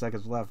 50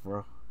 seconds left,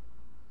 bro.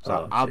 So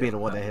Oh, I'll be shit. the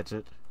one that hits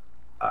it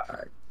All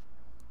right.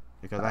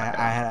 because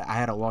I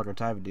had a longer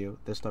time to do.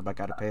 This time I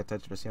got to pay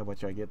attention to see how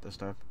much I get this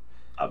time.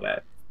 I'll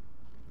bet.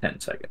 10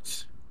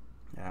 seconds.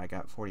 Yeah, I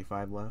got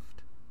 45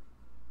 left.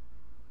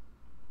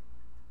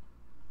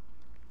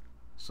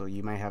 So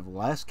you may have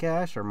less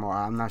cash or more.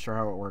 I'm not sure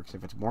how it works.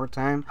 If it's more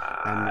time,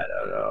 I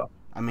don't know.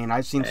 I mean,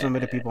 I've seen so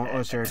many people on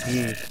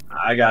OSRP.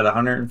 I got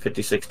 $156.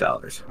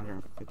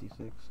 156.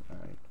 All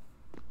right.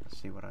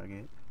 Let's see what I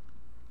get.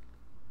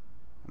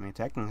 I mean,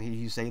 technically,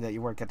 you say that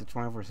you work at the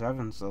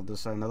 24/7, so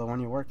this is another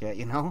one you work at,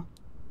 you know?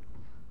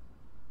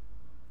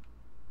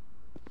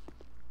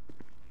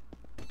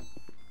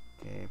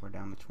 Okay, we're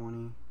down to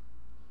 20.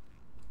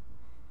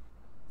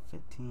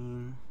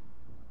 15.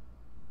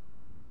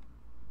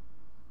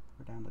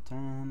 We're down to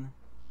 10.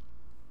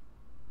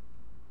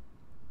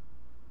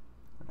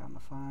 We're down to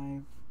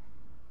 5.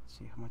 Let's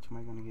see, how much am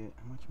I gonna get?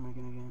 How much am I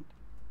gonna get?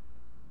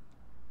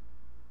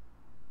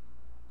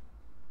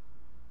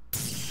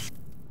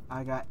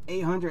 I got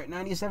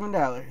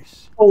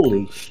 $897.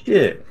 Holy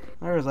shit.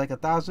 There was like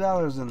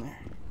 $1,000 in there.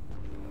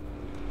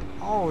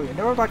 Oh,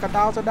 there was like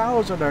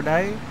 $1,000 in there,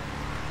 Dave.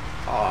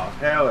 Oh,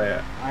 hell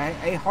yeah. I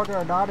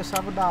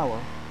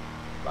 $897.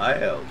 My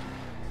hell.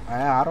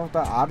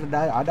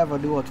 I never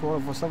knew a tour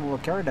for someone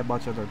would carry that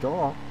much in their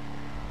door.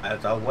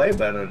 That's way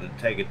better than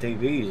taking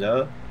TVs,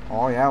 huh?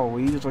 Oh yeah, well,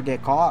 we usually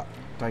get caught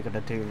taking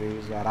the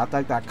TVs, and I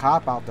think that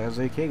cop out there,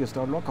 Z King, is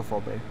still looking for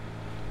me.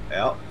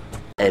 Yep.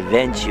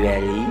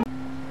 Eventually.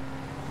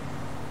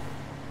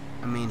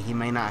 I mean, he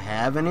may not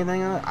have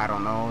anything in it. I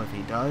don't know if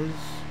he does.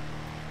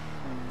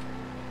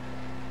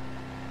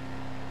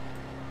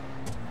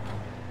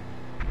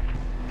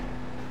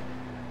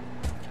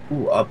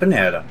 Ooh, up and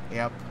at him.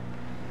 Yep.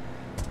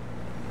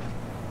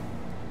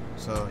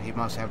 So he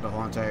must have the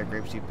whole entire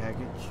Grapeseed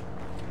package.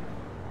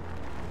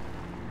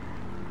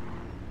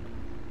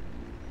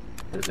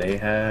 Do they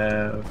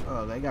have?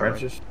 Oh, they got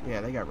registers?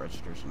 yeah, they got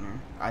registers in there.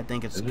 I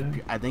think it's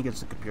I think it's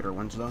the computer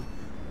ones though.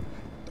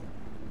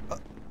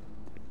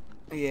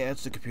 Yeah,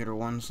 it's the computer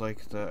ones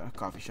like the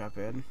coffee shop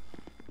ad.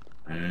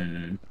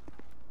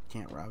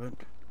 Can't rob it.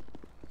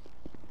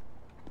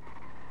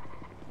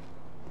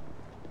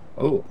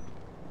 Oh.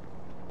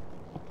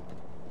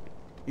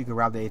 You could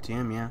rob the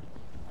ATM, yeah.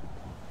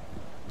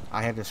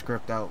 I had the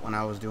script out when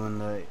I was doing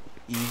the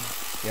E.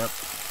 Yep.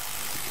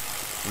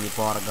 When you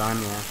pull out a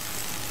gun, yeah.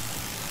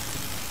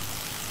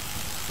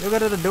 You got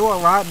to do it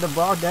right in the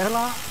broad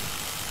daylight.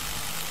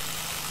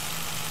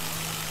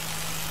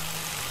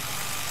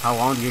 How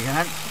long do you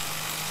got?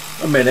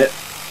 A minute.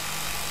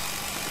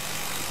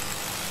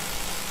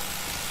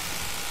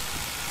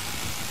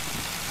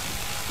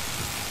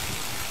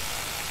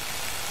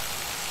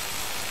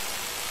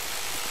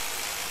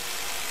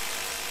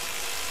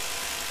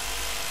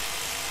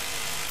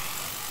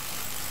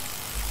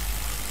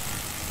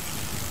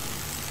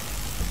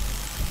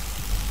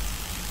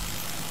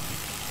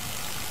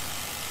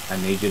 I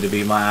need you to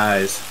be my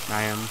eyes.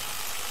 I am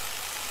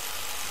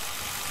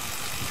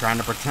trying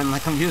to pretend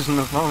like I'm using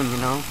the phone, you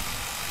know?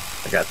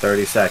 I got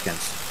 30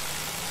 seconds.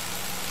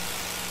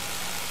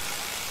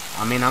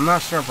 I mean, I'm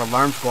not sure if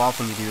alarms go off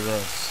when you do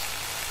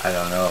this. I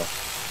don't know.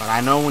 But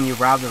I know when you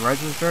rob the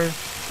register,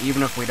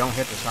 even if we don't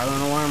hit the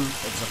silent alarm,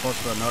 it's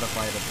supposed to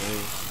notify the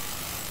police.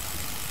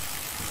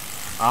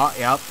 Oh,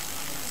 yep.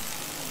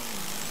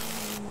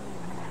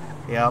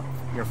 Yep,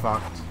 you're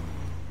fucked.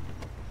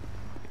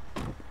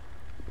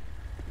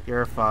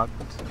 You're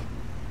fucked.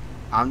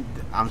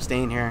 I'm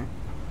staying here.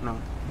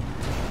 No.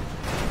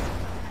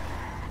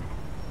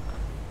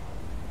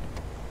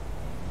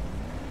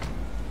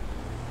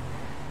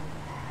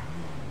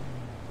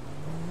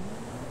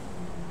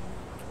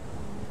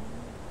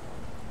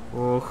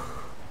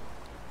 Oh.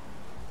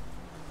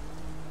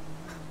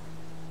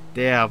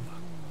 Damn.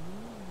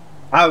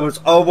 I was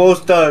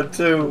almost done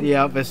too.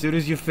 Yep, as soon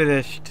as you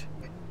finished.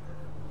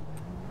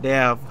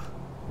 Damn.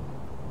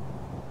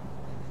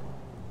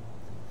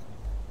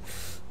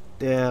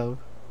 Damn.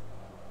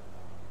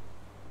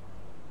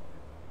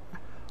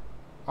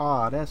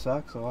 Oh, that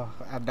sucks. Well,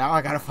 now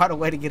I gotta find a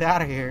way to get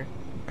out of here.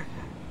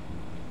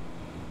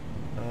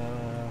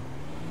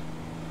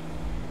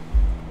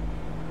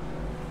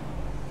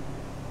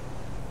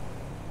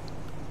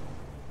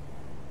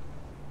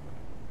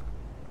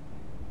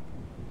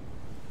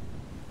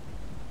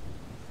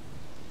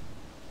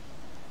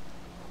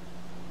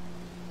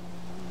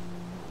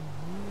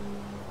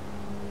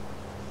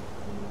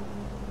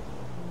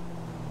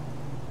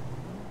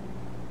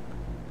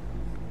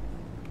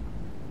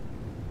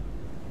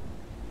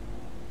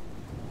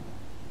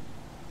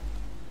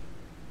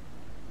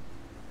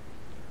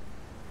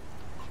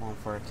 Calling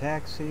for a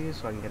taxi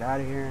so I can get out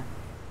of here.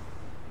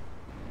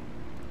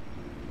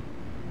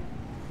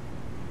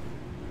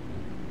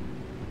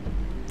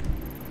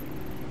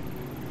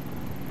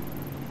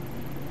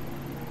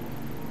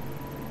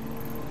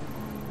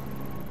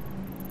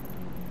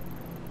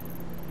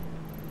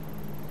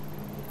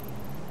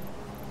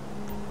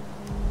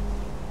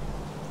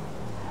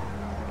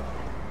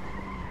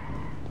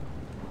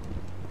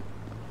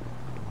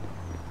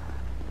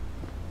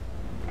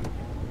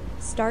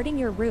 Starting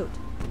your route.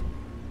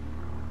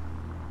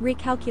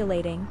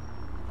 Recalculating.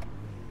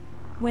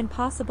 When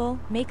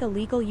possible, make a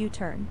legal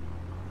U-turn.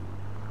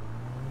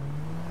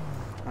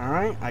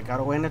 Alright, I got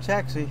away in a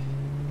taxi.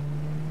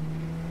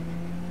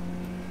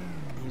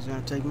 He's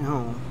gonna take me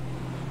home.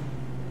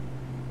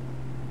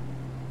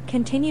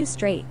 Continue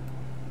straight.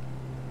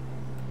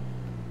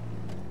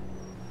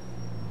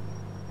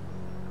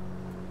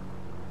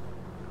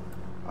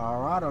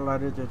 Alright,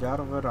 ladies and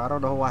gentlemen, I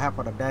don't know what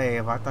happened to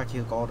Dave. I think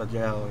he's going to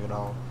jail, you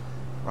know.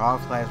 Wrong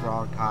place,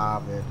 wrong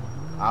time, and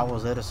I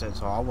was innocent,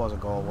 so I wasn't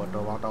going with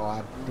him. Although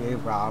I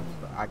did rob,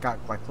 I got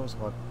like close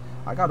to,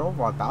 I got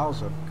over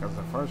 1,000 because of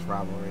the first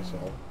robbery, so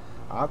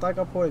I think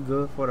I'm pretty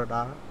good for the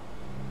night.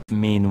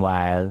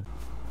 Meanwhile.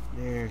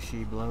 There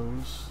she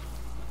blows.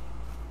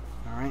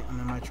 Alright, I'm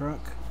in my truck.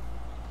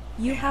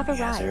 You have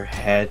Yes, there arrived.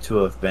 had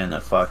to have been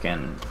a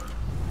fucking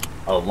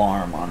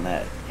alarm on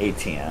that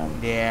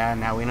ATM. Yeah,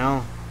 now we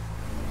know.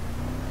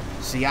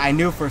 See, I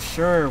knew for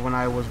sure when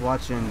I was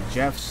watching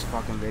Jeff's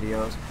fucking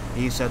videos.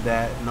 He said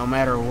that no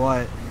matter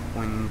what,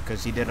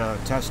 because he did a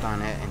test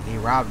on it and he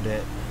robbed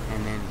it,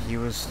 and then he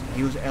was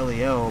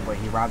LEO, but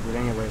he robbed it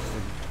anyways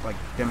to like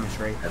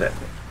demonstrate.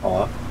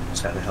 Oh,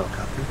 is that a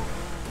helicopter?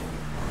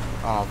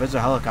 Oh, if it's a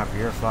helicopter,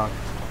 you're fucked.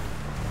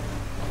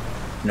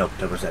 Nope,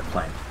 that was that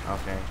plane.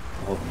 Okay.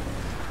 Oh.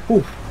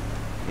 Whew.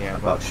 Yeah, I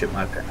but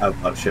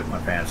about shit my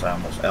pants. I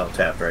almost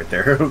L-tapped right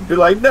there. Be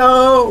like,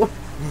 no!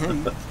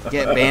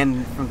 get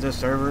banned from this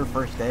server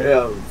first day.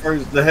 Yeah,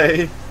 first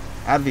day.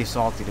 I'd be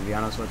salty, to be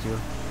honest with you.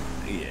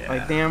 Yeah.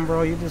 Like, damn,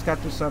 bro, you just got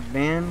this up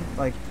banned.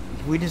 Like,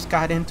 we just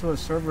got into a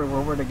server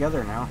where we're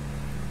together now.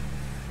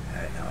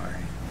 I know,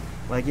 right?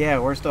 Like, yeah,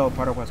 we're still a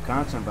part of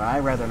Wisconsin, but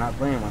I'd rather not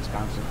play in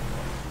Wisconsin.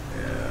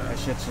 Yeah. That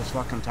shit's just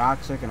fucking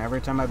toxic, and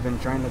every time I've been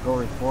trying to go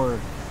record,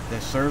 the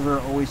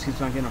server always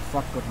keeps on getting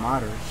fucked with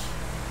modders.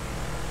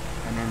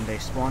 And then they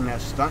spawn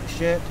that stunt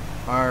shit,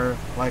 or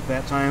like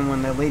that time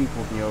when that lady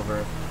pulled me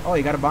over. Oh,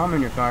 you got a bomb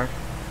in your car.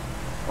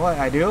 What,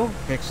 I do?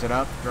 Picks it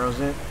up, throws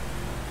it.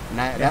 And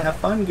Have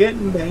fun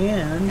getting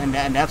banned. And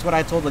that's what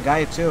I told the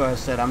guy too. I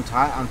said, I'm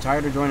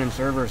tired of joining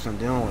servers and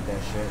dealing with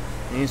that shit.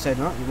 And he said,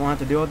 no, you won't have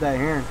to deal with that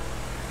here.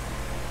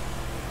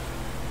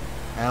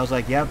 And I was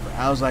like, yep.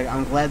 I was like,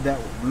 I'm glad that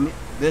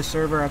this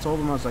server, I told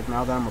him, I was like,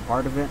 now that I'm a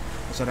part of it,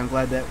 I said, I'm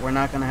glad that we're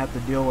not going to have to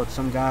deal with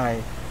some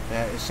guy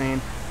that is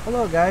saying,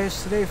 hello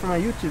guys, today for my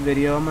YouTube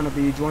video, I'm going to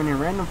be joining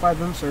random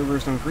 5M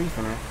servers and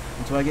griefing it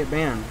until I get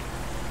banned.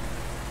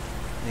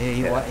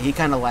 He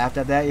kind of laughed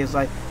at that. He was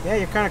like, yeah,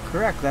 you're kind of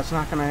correct. That's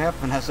not going to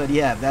happen. I said,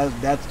 yeah,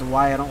 that's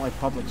why I don't like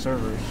public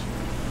servers.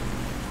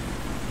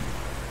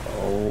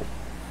 Oh.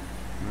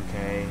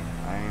 Okay,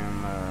 I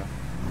am,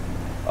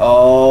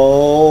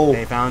 Oh.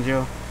 They found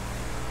you?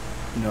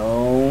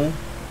 No.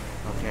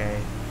 Okay.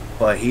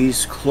 But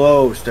he's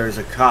close. There's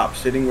a cop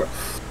sitting.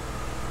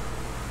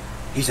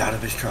 He's out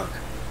of his truck.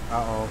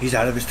 Uh-oh. He's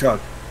out of his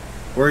truck.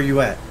 Where are you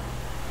at?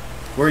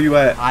 Where are you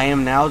at? I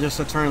am now just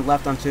to turn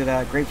left onto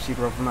that Grapeseed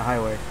road from the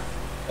highway.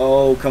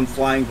 Oh, come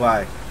flying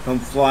by. Come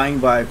flying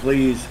by,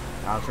 please.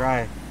 I'll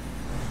try.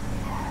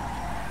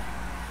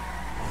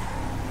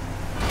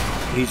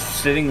 He's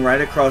sitting right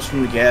across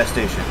from the gas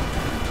station.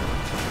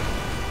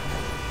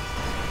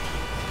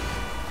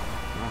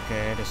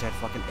 Okay, I just had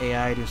fucking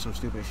AI do some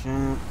stupid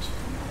shit.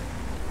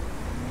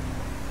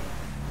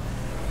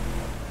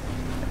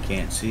 I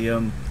can't see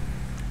him.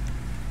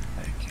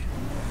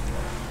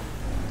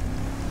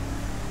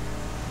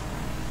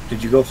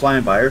 Did you go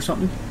flying by or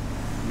something?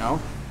 No.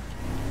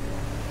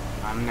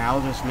 I'm now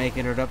just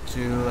making it up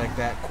to like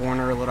that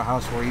corner little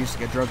house where we used to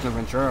get drugs in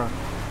Ventura.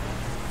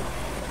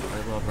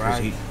 Like a little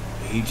drive.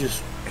 He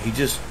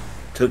just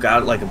took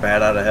out like a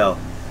bat out of hell.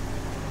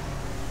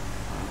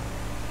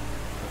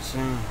 Let's see.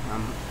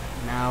 I'm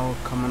now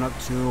coming up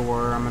to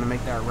where I'm gonna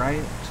make that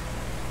right.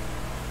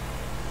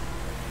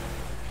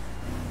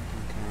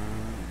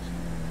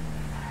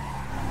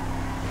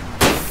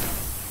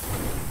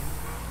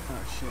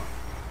 Oh shit.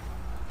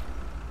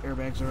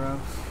 Airbags are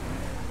off.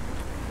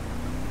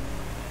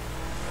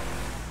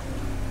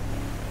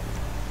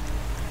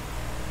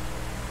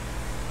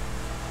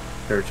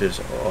 Searches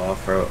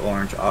off-road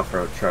orange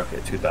off-road truck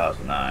at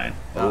 2009.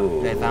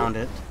 Oh, they found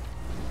it.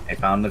 They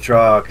found the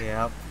truck.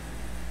 Yep.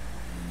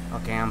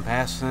 Okay, I'm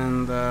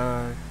passing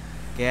the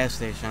gas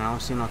station. I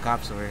don't see no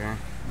cops over here.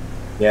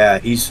 Yeah,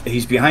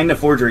 he's behind the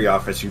forgery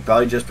office. You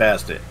probably just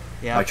passed it.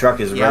 Yep. My truck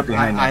is right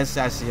behind I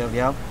him. see him,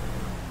 yep.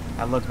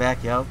 I look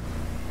back, yep.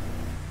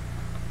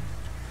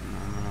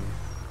 I'm gonna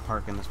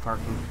park in this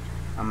parking.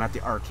 I'm at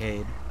the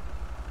arcade.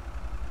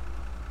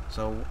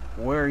 So,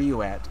 where are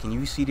you at? Can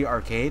you see the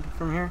arcade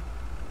from here?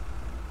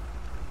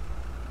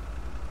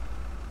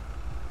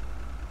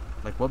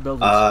 Like, what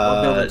buildings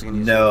can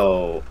you see?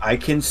 No, I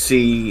can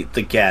see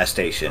the gas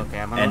station. Okay,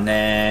 and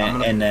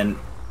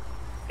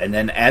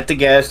then at the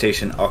gas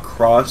station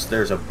across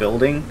there's a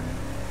building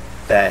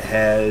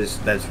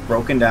that's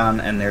broken down,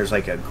 and there's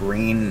like a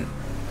green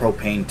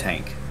propane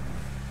tank.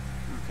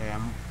 Okay,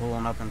 I'm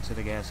pulling up into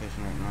the gas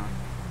station right now.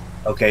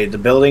 Okay, the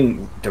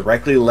building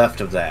directly left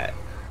of that.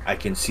 I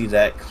can see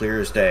that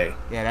clear as day.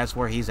 Yeah, that's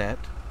where he's at.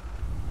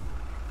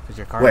 Cause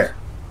your car. Where?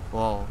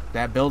 Well,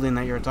 that building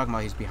that you were talking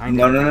about, he's behind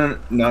No, it.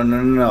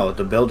 no.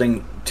 The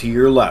building to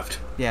your left.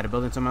 Yeah, the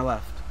building to my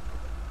left.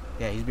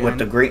 Yeah, he's With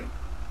behind. the green.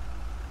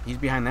 He's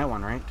behind that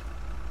one, right?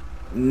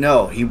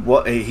 No, he's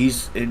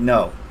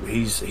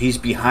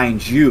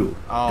behind you.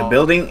 Oh. The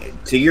building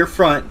to your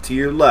front, to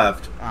your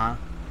left. Uh huh.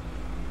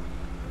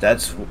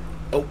 That's.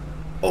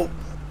 Oh,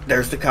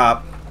 there's the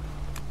cop.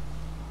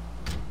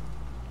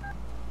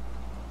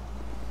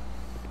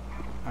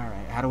 All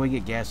right. How do we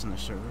get gas in the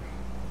server?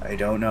 I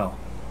don't know.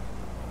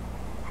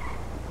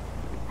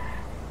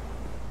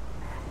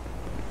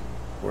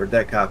 Where'd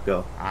that cop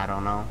go? I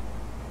don't know.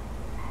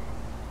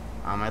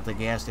 I'm at the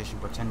gas station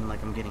pretending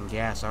like I'm getting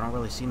gas. I don't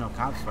really see no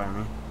cops by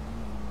me.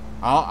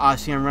 Oh, I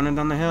see him running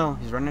down the hill.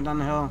 He's running down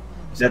the hill.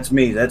 That's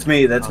me. You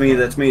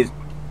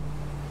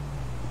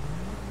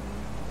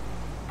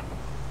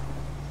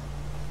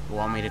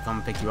want me to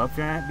come pick you up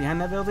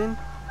behind that building?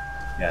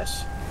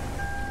 Yes.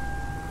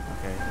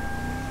 Okay.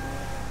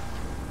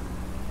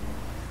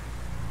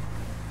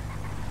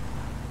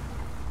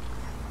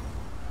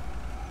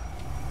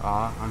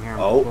 I'm hearing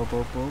boop,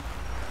 boop, boop.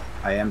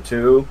 I am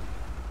too.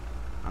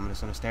 I'm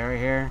just gonna stay right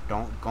here.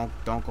 Don't go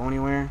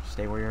anywhere.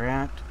 Stay where you're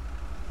at.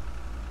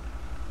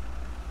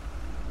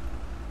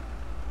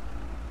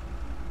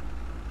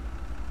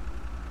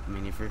 I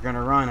mean, if you're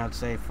gonna run, I'd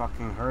say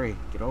fucking hurry.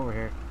 Get over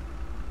here.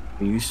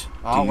 Do you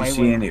wait,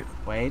 see any?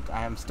 Wait,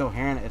 I am still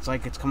hearing it. It's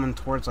like it's coming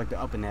towards like the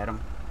up and at him.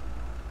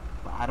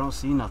 But I don't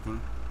see nothing.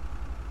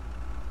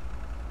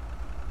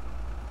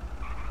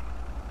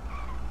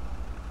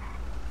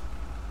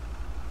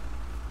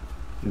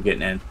 I'm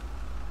getting in.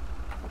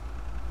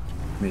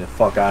 Get me the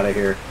fuck out of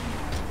here.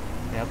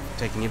 Yep,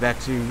 taking you back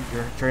to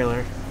your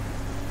trailer.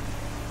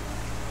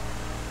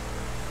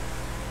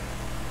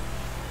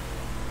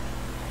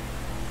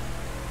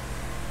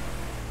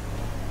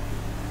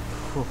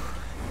 Whew.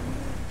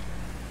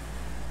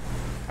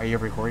 Are you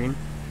recording?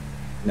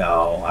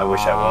 No, I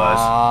wish I was.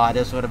 Ah,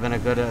 this would have been a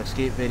good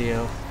escape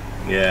video.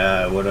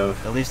 Yeah, I would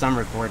have. At least I'm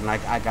recording.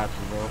 I got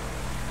you, bro.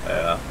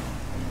 Yeah.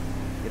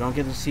 You don't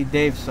get to see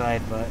Dave's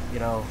side, but you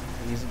know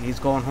he's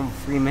going home a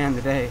free man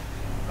today.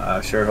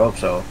 I sure hope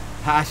so.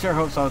 I sure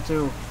hope so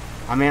too.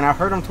 I mean, I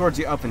heard him towards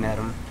the up and at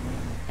him,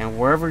 and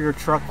wherever your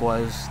truck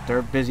was,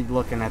 they're busy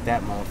looking at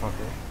that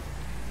motherfucker.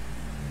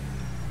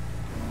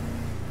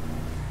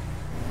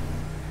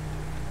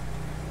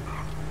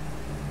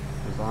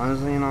 As long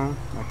as you know,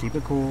 I keep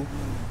it cool.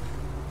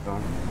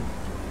 Don't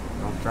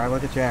drive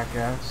like a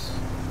jackass.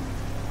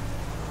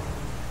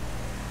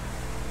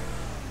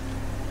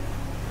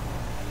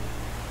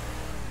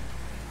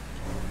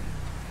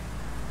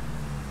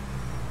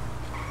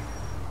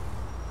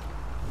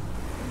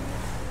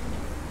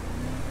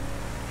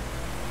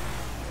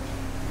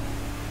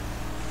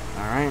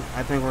 Alright,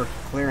 I think we're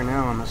clear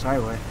now on this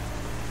highway.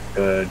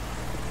 Good.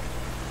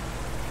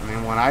 I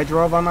mean, when I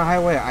drove on the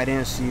highway, I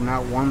didn't see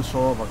not one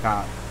soul of a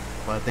cop.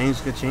 But things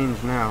could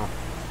change now.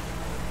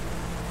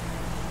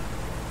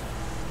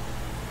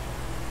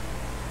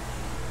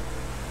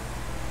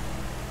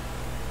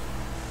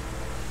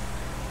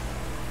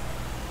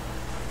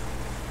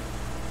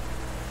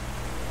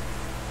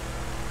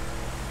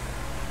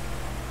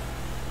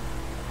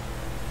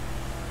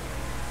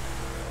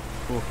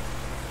 Ooh.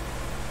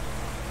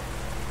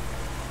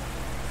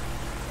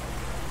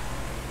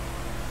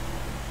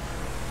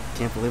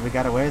 Can't believe we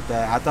got away with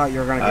that. I thought you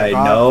were gonna get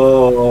caught.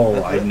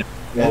 I know.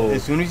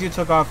 As soon as you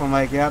took off, I'm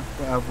like, yep.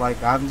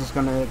 I'm just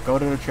gonna go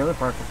to the trailer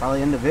park. We'll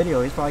probably end the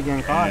video. He's probably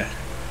getting caught.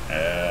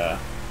 Yeah.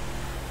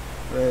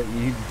 But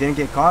you didn't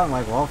get caught. I'm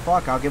like, well,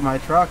 fuck. I'll get my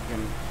truck,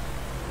 and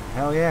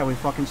hell yeah, we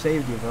fucking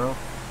saved you, bro.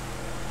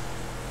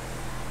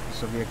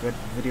 This will be a good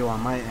video on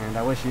my end.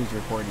 I wish you was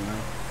recording,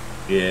 man.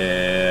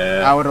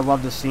 Yeah. I would have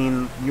loved to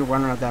seen you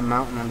running up that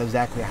mountain and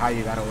exactly how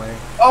you got away.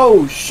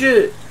 Oh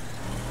shit!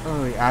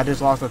 Oh, I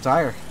just lost a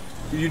tire.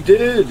 You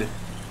did.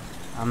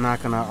 I'm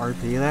not gonna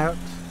RP that.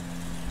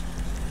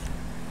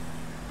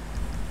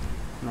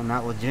 I'm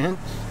not legit.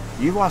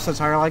 You lost a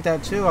tire like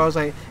that too. I was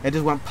like, it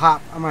just went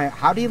pop. I'm like,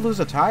 how do you lose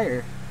a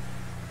tire?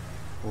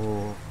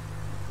 Oh,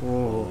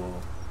 oh.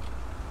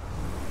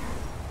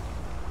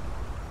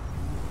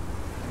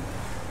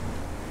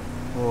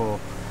 Oh.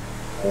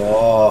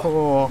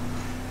 Oh.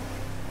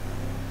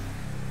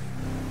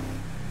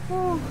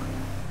 Oh.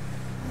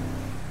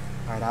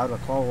 Right out of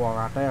the cold wall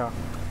right there.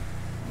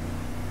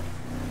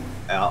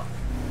 Out.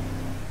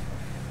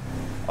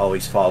 Oh,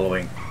 he's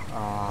following.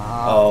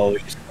 Oh,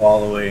 he's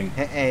following.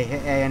 Hey,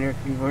 and your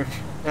keyboard.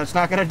 That's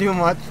not gonna do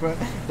much, but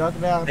duck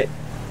it out.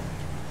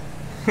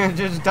 Hey.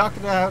 Just duck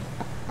it out.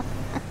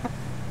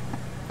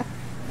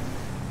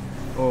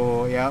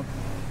 Oh, yep.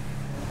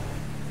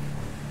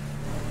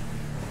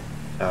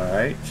 All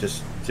right,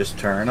 just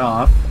turn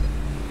off.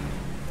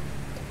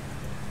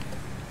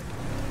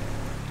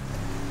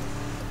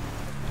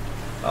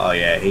 Oh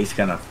yeah, he's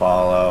gonna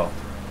follow.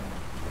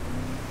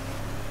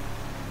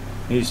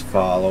 He's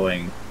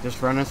following. Just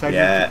run inside.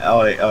 Yeah.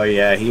 Oh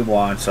yeah, he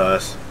wants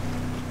us.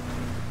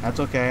 That's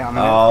okay.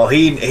 Oh,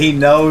 he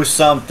knows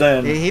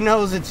something. He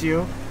knows it's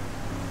you.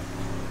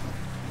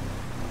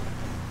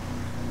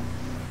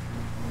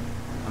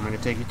 I'm gonna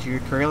take you to your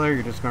trailer.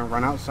 You're just gonna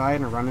run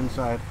outside and run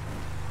inside.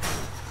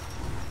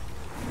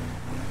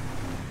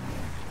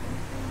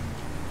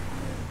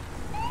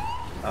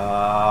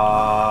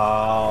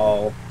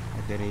 Oh.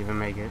 I didn't even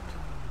make it.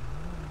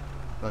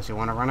 Unless you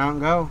want to run out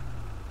and go.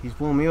 He's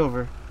pulling me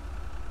over.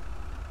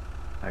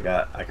 I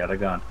got a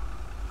gun.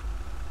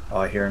 Oh,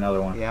 I hear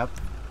another one. Yep.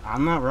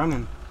 I'm not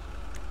running.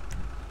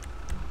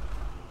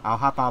 I'll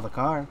hop out of the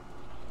car.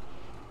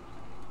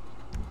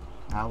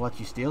 I'll let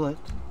you steal it.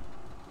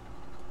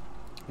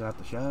 You got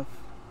the chef.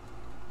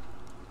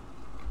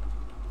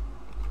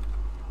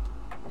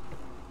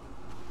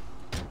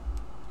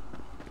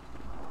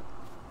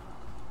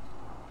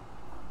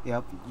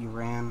 Yep, you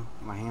ran.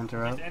 My hands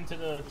are up. Just enter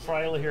the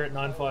trailer here at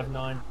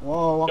 959.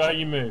 Whoa, Go,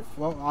 you move.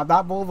 Well, I'm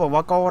not moving.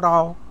 What going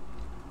on?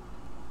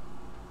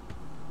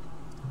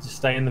 Just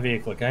stay in the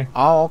vehicle, okay?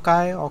 Oh,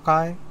 okay,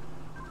 okay.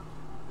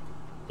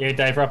 Yeah,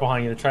 Dave, right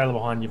behind you. The trailer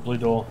behind you, blue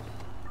door.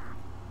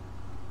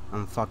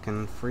 I'm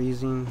fucking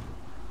freezing.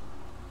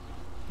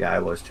 Yeah, I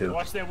was too.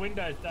 Watch their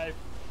windows, Dave.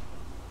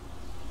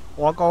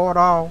 What going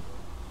on?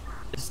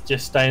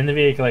 Just stay in the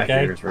vehicle,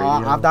 okay?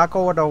 I'm not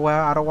going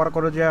nowhere. I don't want to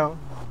go to jail.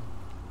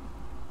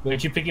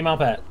 Where'd you pick him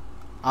up at?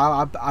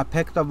 I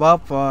picked him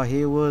up.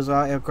 He was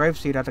at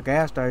Grapeseed at the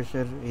gas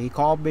station. He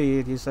called me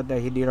and he said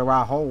that he needed a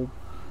ride home.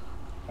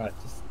 Alright,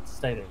 just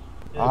stay there.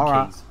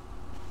 Alright. Keys.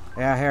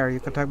 Yeah, here, you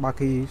can take my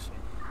keys.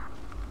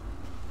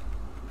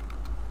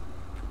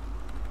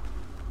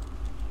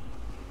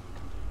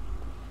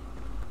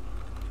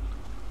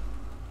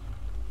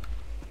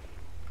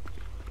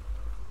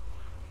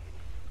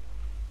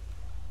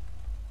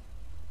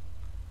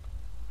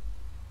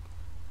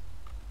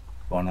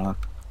 Going on?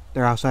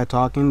 They're outside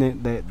talking.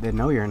 They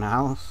know you're in the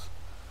house.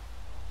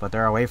 But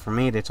they're away from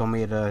me. They told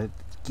me to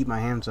keep my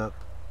hands up.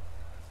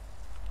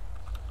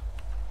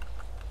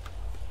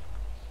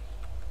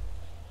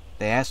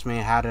 They asked me,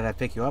 how did I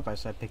pick you up? I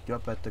said, I picked you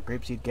up at the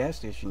Grapeseed gas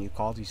station. You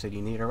called, you said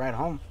you need a ride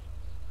home.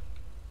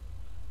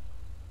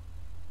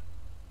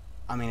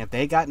 I mean, if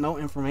they got no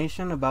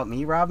information about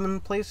me robbing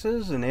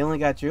places and they only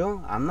got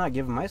you, I'm not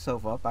giving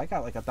myself up. I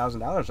got like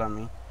 $1,000 on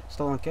me.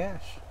 Stolen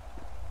cash.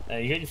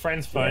 You got your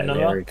friend's phone Yeah,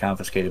 number? they already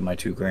confiscated my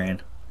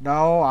 $2,000.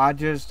 No, I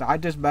just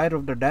met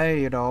him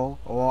today, you know.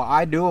 Well,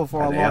 I knew him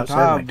for a long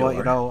time, but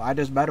you know, I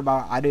just met him.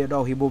 I didn't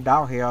know he moved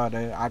out here.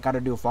 I got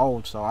a new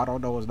phone, so I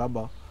don't know his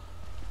number.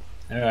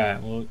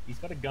 Alright, well, he's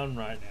got a gun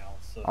right now,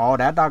 so... Oh,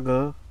 that's not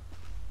good.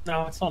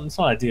 No, it's not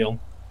ideal.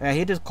 Yeah,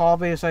 he just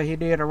called me and said he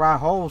needed a ride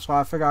home, so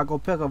I figured I'd go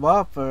pick him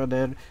up. And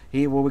then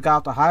when we got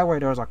off the highway,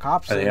 there was a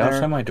cop sitting there. Are they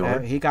outside my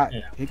door? He got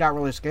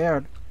really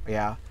scared.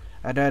 Yeah.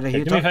 And then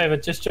Hey, do me a favor,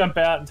 just jump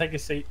out and take a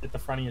seat at the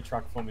front of your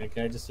truck for me,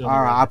 okay? Just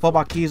Alright, I put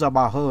my keys on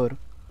my hood.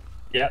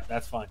 Yeah,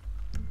 that's fine.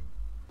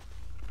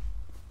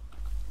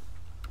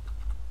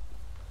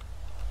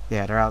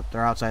 Yeah,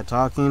 they're outside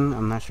talking.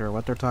 I'm not sure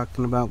what they're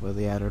talking about, but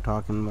yeah, they're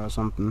talking about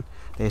something.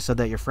 They said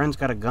that your friend's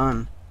got a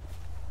gun.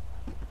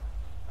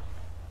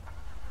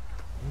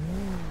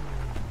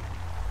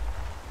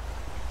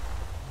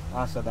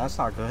 I said that's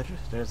not good.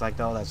 There's like,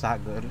 no, that's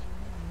not good.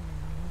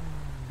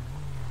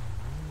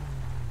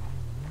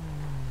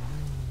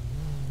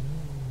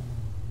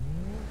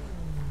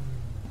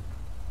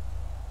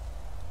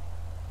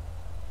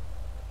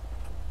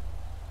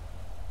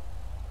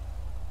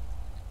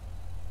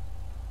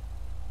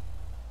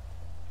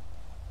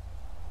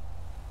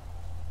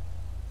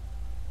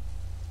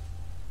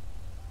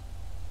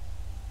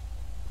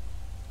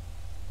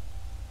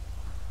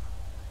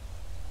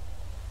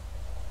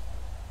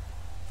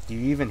 Do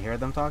you even hear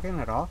them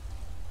talking at all?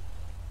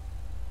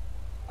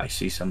 I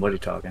see somebody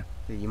talking.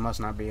 You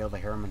must not be able to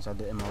hear them inside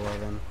the MLO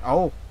then.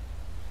 Oh!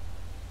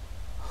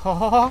 Ha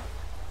ha ha!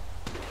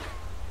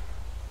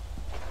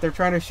 They're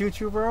trying to shoot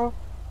you, bro?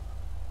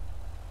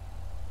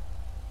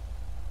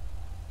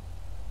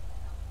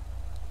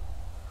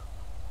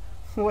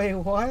 Wait,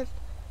 what?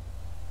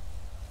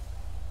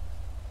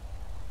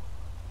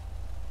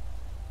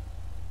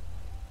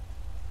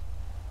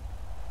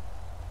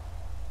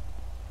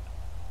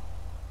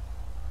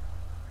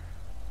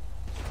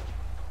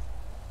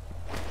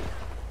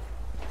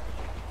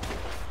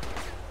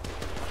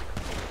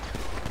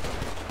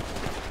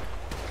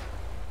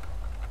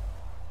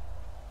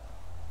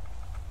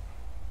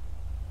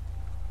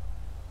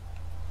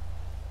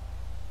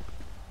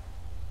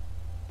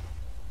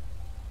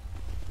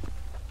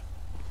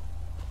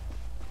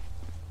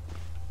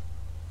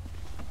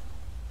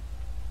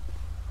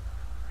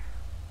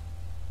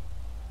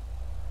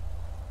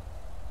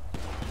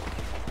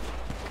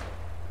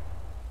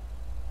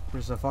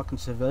 There's a fucking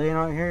civilian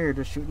out here. You're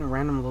just shooting at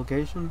random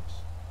locations.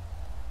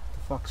 What the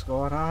fuck's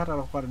going on? I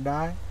don't want to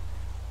die.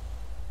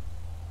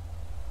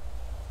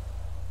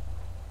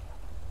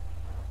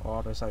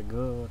 Oh, that's like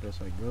good.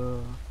 That's like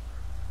good.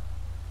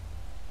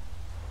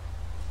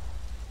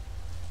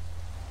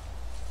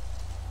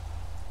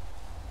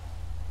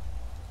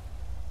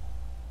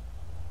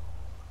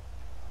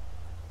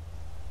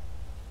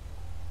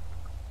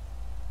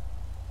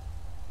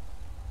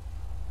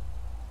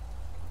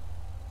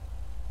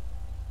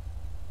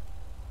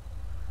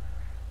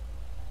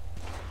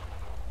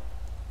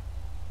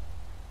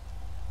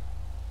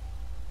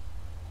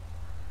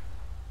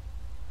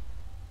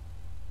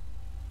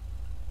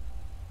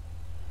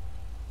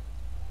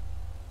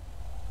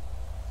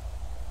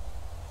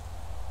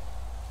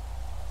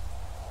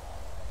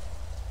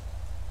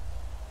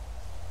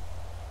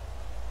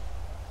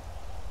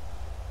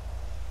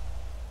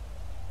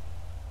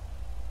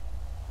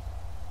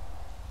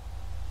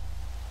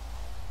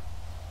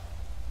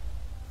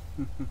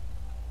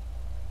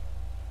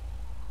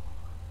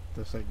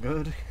 This ain't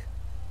good.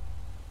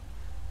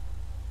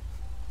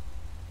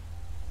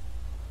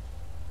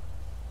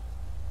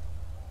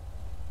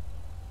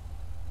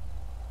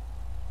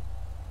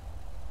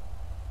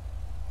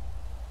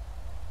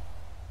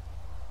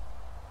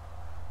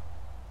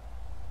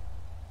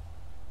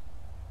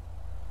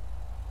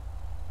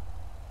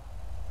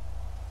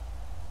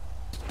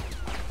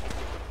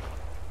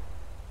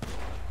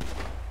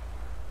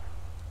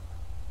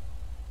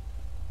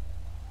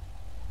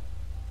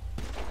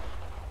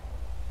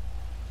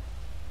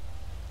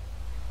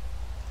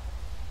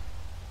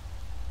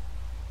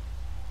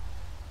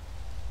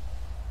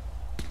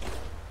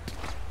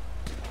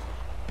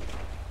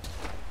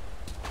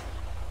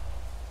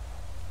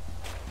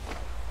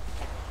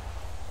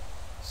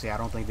 See, I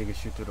don't think they can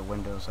shoot through the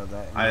windows of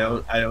that.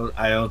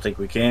 I don't think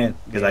we can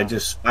because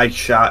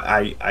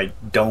Yeah. I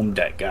domed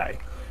that guy.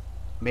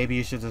 Maybe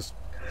you should just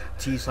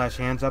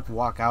T/hands up,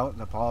 walk out,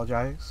 and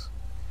apologize.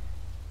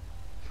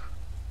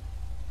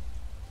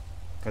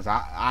 Because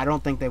I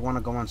don't think they want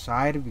to go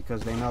inside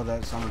because they know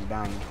that someone's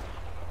dying.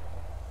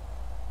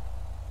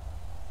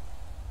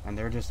 And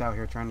they're just out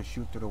here trying to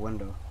shoot through the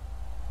window.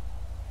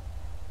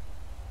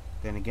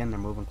 Then again, they're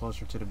moving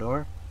closer to the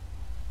door.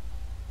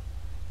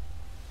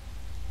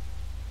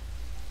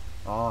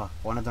 Oh,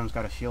 one of them's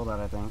got a shield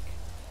out, I think.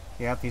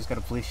 Yep, he's got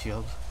a police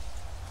shield.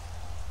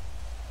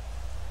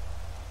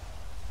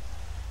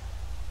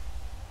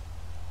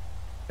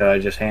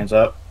 Just hands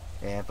up.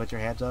 Yeah, put your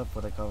hands up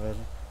for the COVID.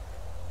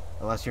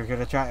 Unless you're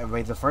gonna try.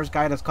 Wait, the first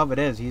guy that's covered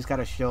he's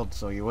got a shield,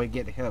 so you would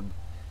get him.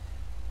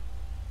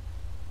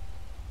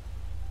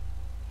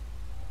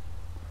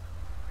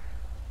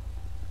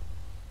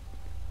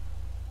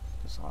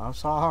 I'm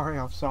sorry,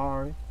 I'm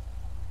sorry.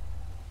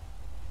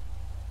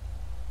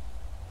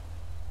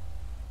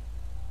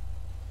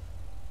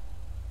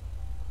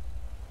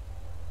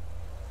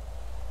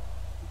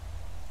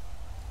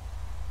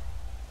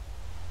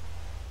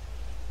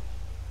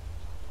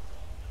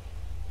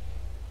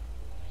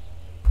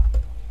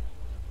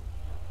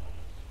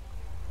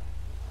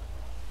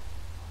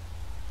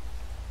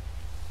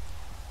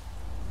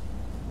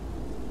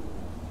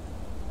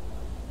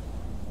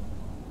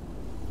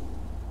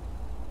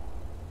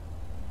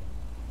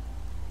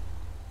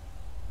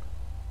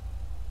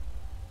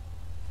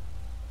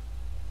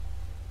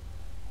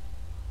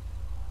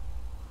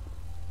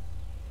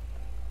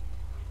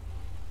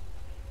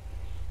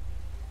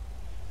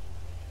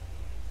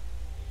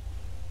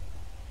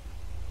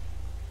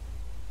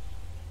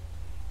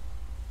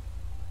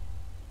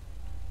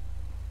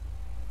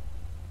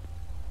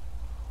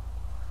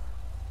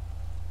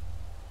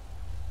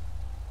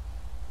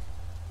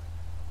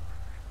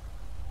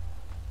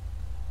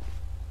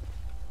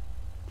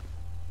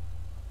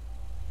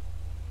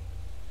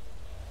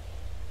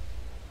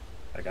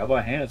 I got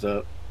my hands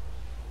up.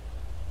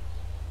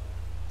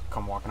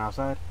 Come walking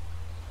outside.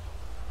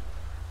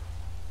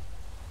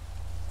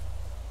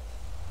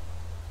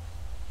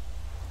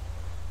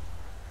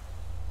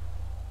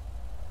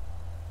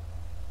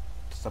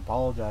 Just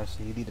apologize.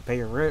 You need to pay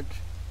your rent.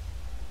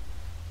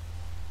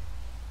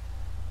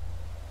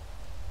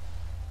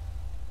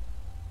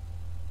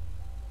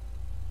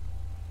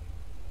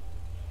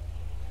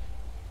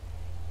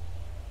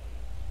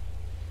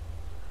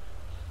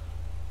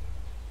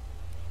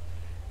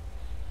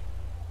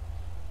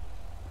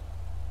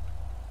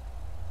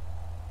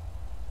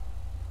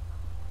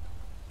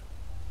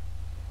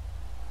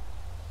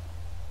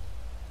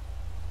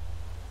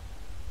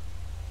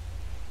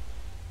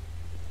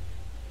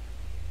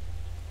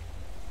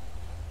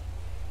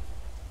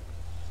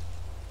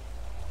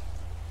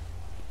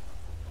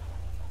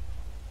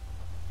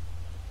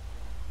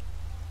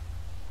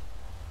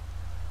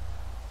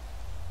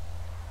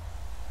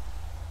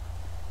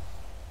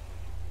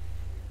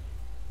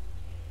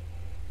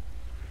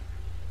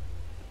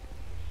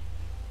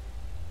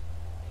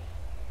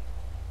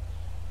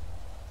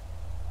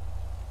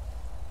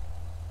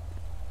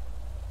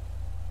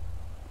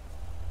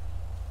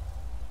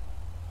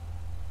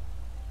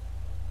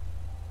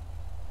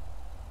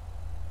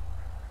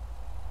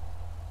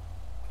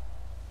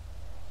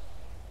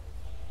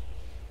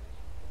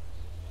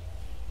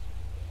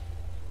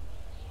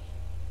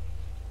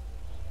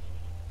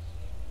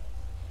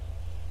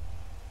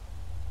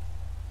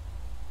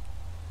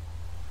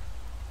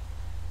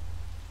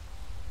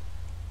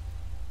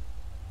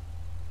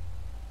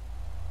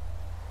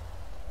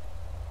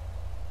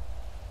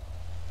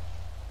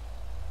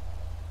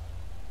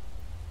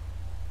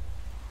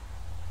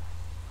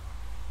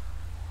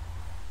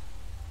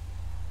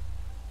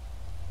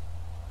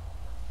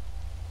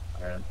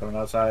 Alright, I'm coming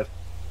outside.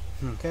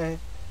 Okay.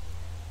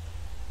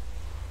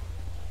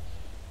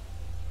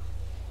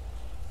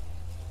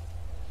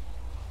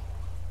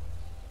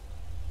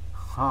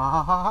 Ha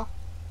ha ha ha.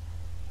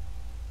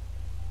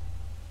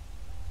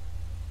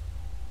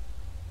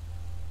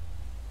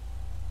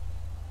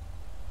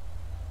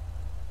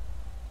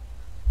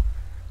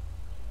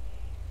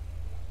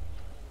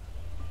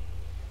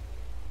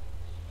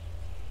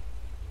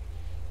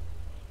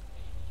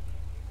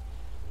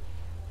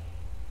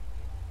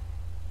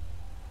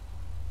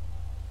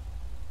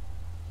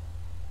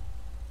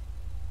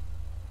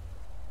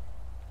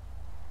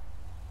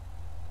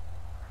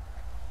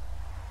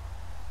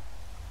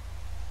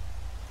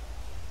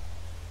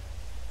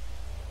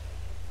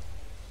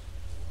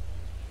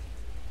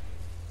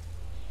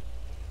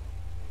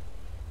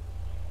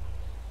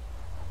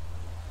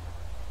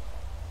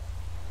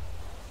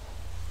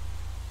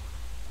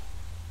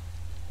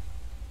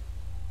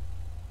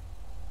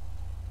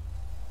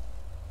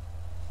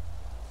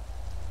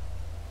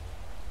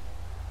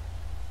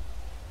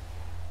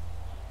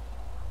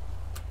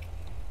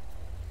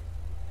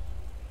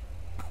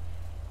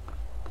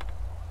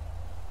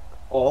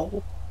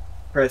 all,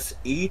 press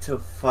E to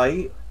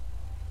fight,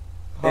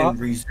 Huh? and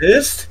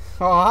resist?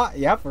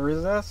 Yep,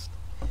 resist.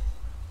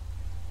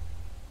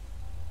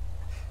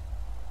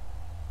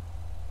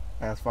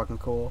 That's fucking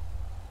cool.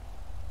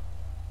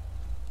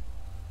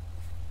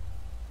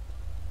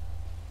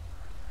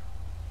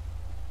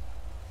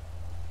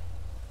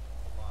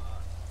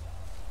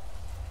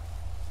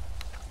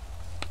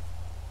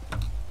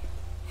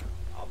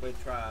 I'll be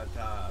trying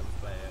times,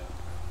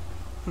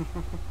 man.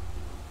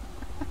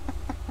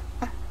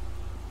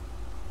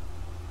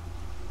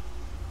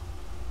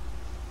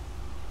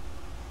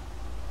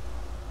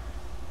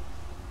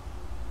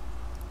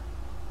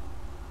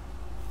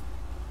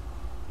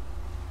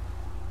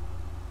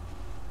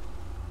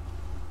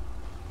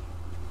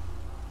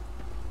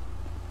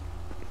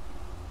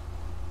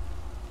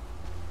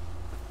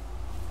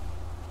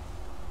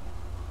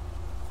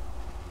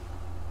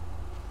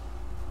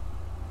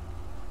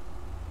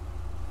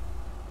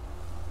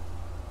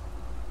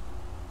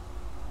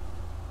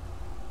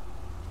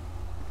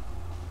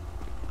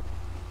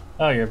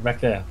 Oh, you're back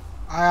there.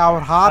 I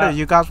was harder.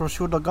 You guys were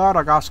shooting the gun.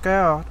 I got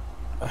scared.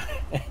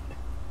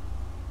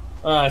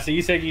 So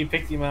you said you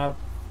picked him up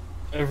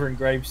over in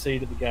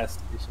Grapeseed at the gas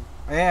station.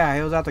 Yeah,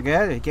 he was out the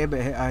gas. He came.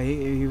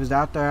 He was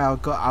out there.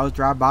 I was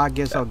driving by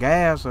getting some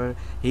gas, and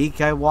he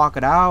came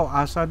walking out.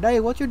 I said, "Hey,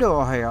 what you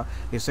doing here?"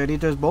 He said he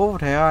just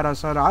moved here, and I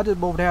said, "I just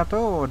moved here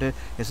too." And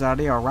he said, "I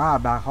need a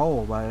ride back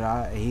home."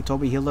 But he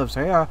told me he lives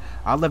here.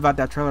 I live at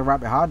that trailer right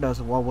behind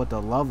us, one with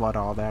the love and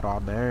all that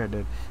on there. And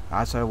then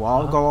I said,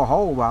 "Well, I'm going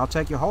home. I'll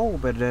take you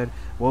home." And then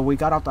when we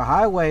got off the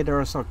highway, there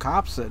were some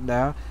cops sitting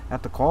there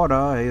at the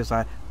corner. He was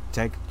like,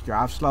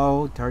 drive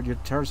slow, turn your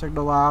turn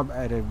signal on,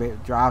 and then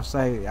drive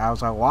safe. I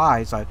was like, why?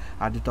 He's like,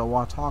 I just don't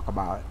want to talk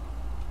about it.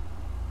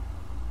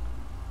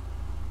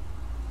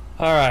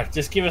 All right,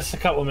 just give us a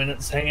couple of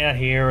minutes. Hang out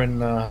here, and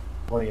well,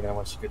 you know,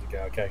 once you're good to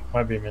go. Okay,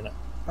 might be a minute.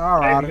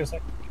 All right. Hey,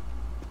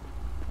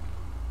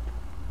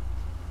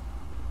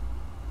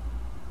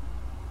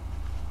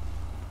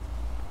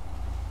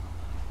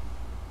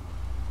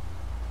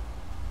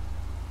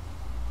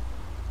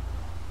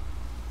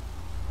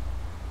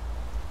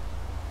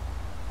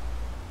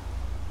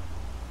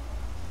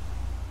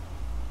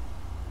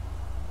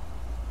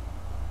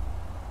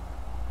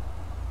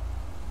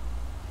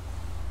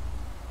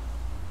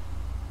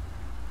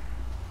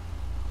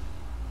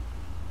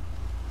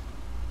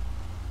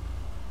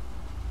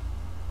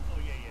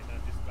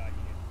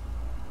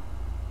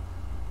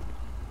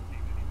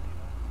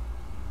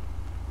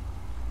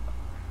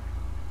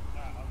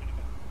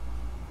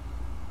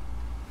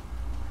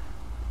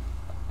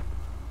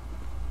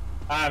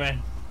 Alright,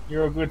 man.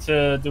 You're all good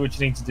to do what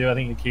you need to do. I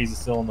think the keys are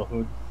still on the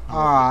hood.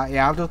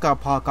 Yeah, I'm just gonna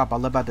park up. I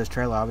live at this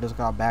trailer. I'm just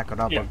gonna back it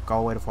up and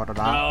go wait for the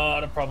night.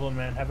 Not a problem,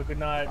 man. Have a good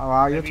night.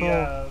 Alright, you Maybe,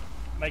 too.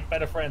 Make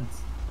better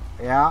friends.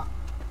 Yeah.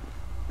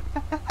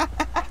 Alrighty.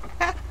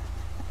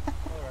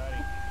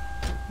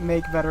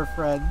 Make better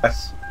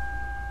friends.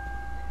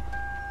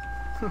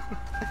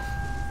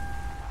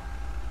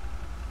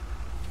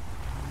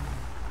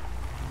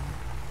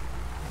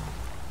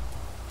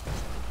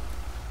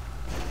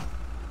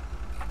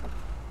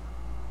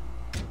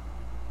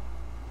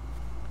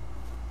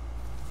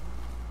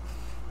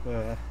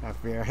 I'll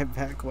be right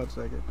back. 1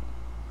 second.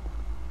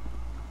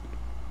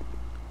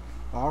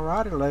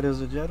 Alrighty,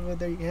 ladies and gentlemen,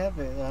 there you have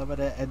it. I'm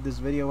gonna end this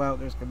video out.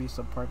 There's gonna be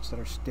some parts that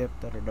are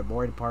skipped, that are the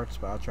boring parts,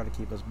 but I'll try to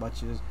keep as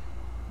much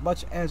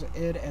as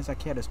in as I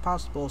can as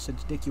possible.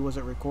 Since Dickie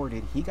wasn't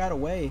recorded, he got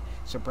away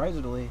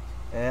surprisingly,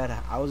 and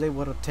I was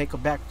able to take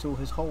him back to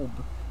his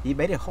home. He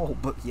made it home,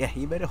 but yeah,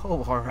 he made it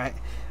home. All right,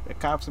 the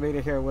cops made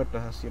it here with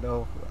us. You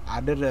know,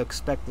 I didn't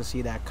expect to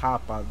see that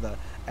cop on the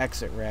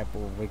exit ramp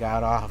when we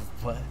got off,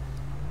 but.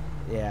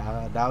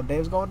 Yeah, now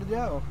Dave's going to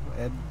jail,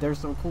 and there's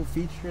some cool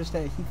features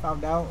that he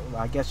found out.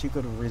 I guess you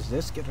could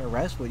resist getting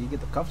arrested when you get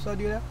the cuffs on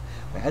you now.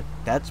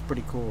 That's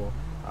pretty cool.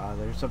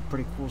 There's some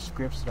pretty cool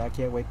scripts that I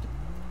can't wait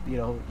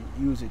to,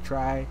 use and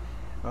try.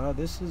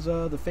 This is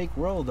the Fake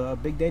World,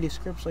 Big Daddy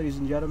scripts, ladies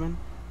and gentlemen.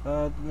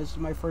 This is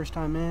my first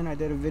time in. I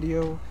did a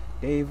video.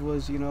 Dave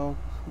was, me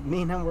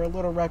and him were a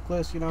little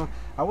reckless.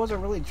 I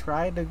wasn't really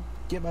trying to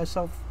get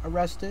myself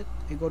arrested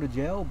and go to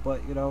jail, but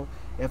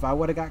if I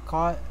would have got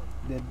caught,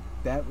 then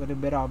that would have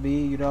been on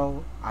me.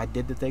 I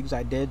did the things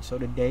I did, so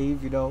did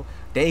Dave.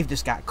 Dave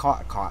just got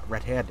caught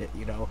red-handed.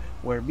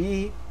 Where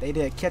me, they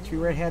didn't catch me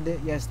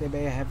red-handed. Yes, they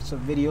may have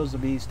some videos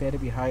of me standing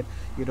behind,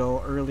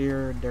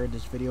 earlier during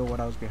this video when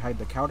I was behind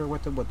the counter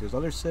with them with those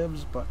other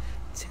Sims, but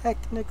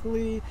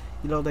technically,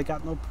 they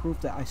got no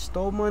proof that I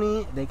stole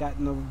money. They got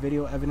no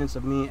video evidence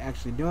of me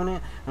actually doing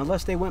it,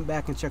 unless they went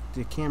back and checked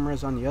the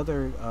cameras on the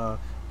other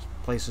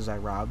places I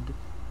robbed,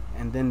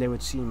 and then they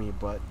would see me,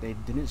 but they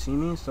didn't see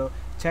me. So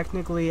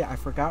technically, I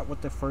forgot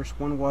what the first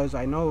one was.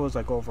 I know it was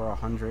like over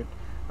 100.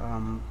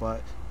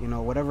 But you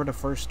know, whatever the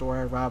first store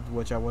I robbed,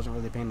 which I wasn't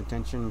really paying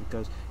attention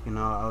because, you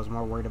know, I was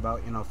more worried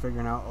about, you know,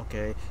 figuring out,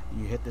 okay,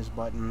 you hit this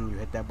button, you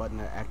hit that button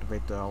to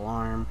activate the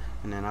alarm,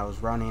 and then I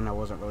was running. I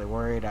wasn't really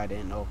worried. I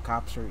didn't know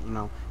cops are, you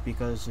know,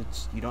 because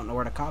you don't know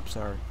where the cops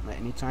are at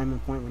any time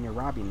and point when you're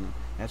robbing them.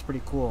 That's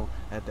pretty cool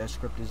that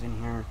script is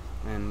in here,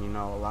 and you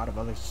know, a lot of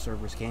other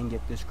servers can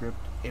get this script.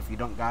 If you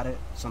don't got it,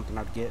 something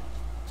I'd get.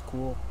 It's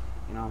cool.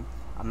 You know,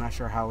 I'm not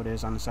sure how it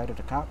is on the side of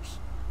the cops,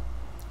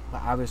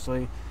 but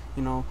obviously,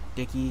 you know,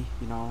 Dickie,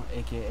 you know,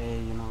 aka,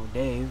 you know,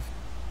 Dave,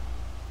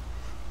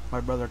 my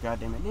brother,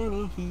 goddammit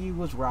Danny, he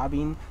was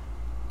robbing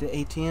the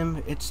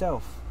ATM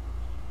itself.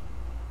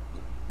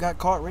 Got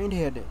caught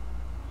red-handed.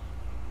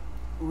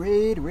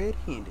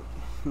 Red-handed.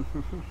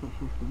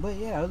 But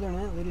yeah, other than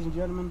that, ladies and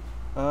gentlemen,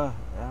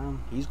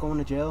 he's going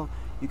to jail.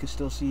 You can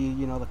still see,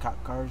 you know, the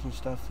cop cars and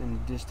stuff in the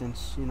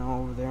distance, you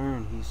know, over there,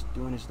 and he's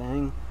doing his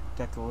thing.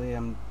 Technically,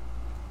 I'm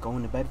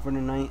going to bed for the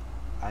night.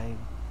 I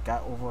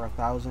got over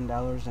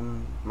 $1,000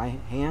 in my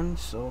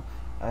hands, so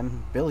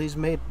Billy's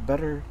made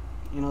better,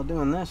 you know,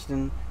 doing this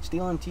than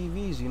stealing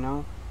TVs, you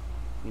know.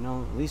 You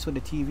know, at least with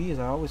the TVs,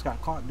 I always got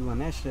caught doing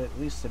that shit. At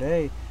least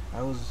today,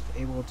 I was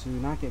able to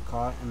not get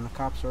caught, and the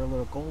cops are a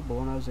little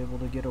gullible, and I was able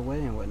to get away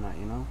and whatnot,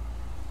 you know.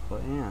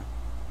 But yeah,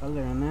 other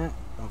than that,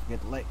 don't forget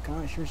to like,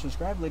 comment, share,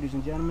 subscribe, ladies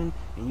and gentlemen,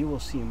 and you will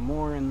see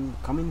more in the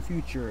coming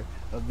future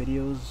of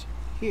videos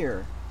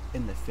here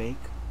in the Fake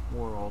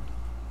World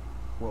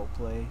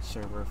Roleplay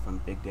server from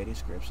Big Daddy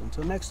Scripts.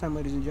 Until next time,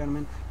 ladies and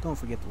gentlemen, don't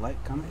forget to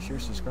like, comment, share,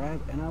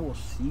 subscribe, and I will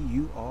see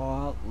you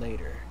all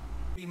later.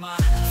 Be my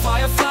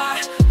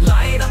firefly,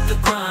 light up the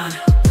grind.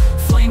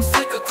 Flames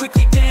flicker,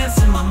 quickly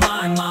dance in my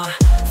mind. My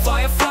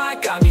firefly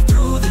got me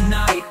through the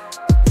night,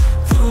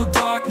 through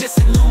darkness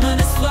and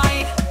luminous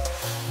light.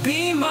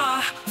 Be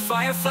my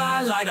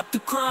firefly, light up the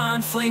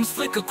grind. Flames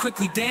flicker,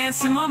 quickly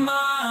dance in my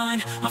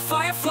mind. My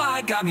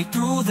firefly got me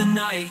through the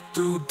night,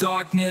 through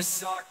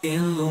darkness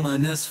in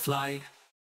luminous flight.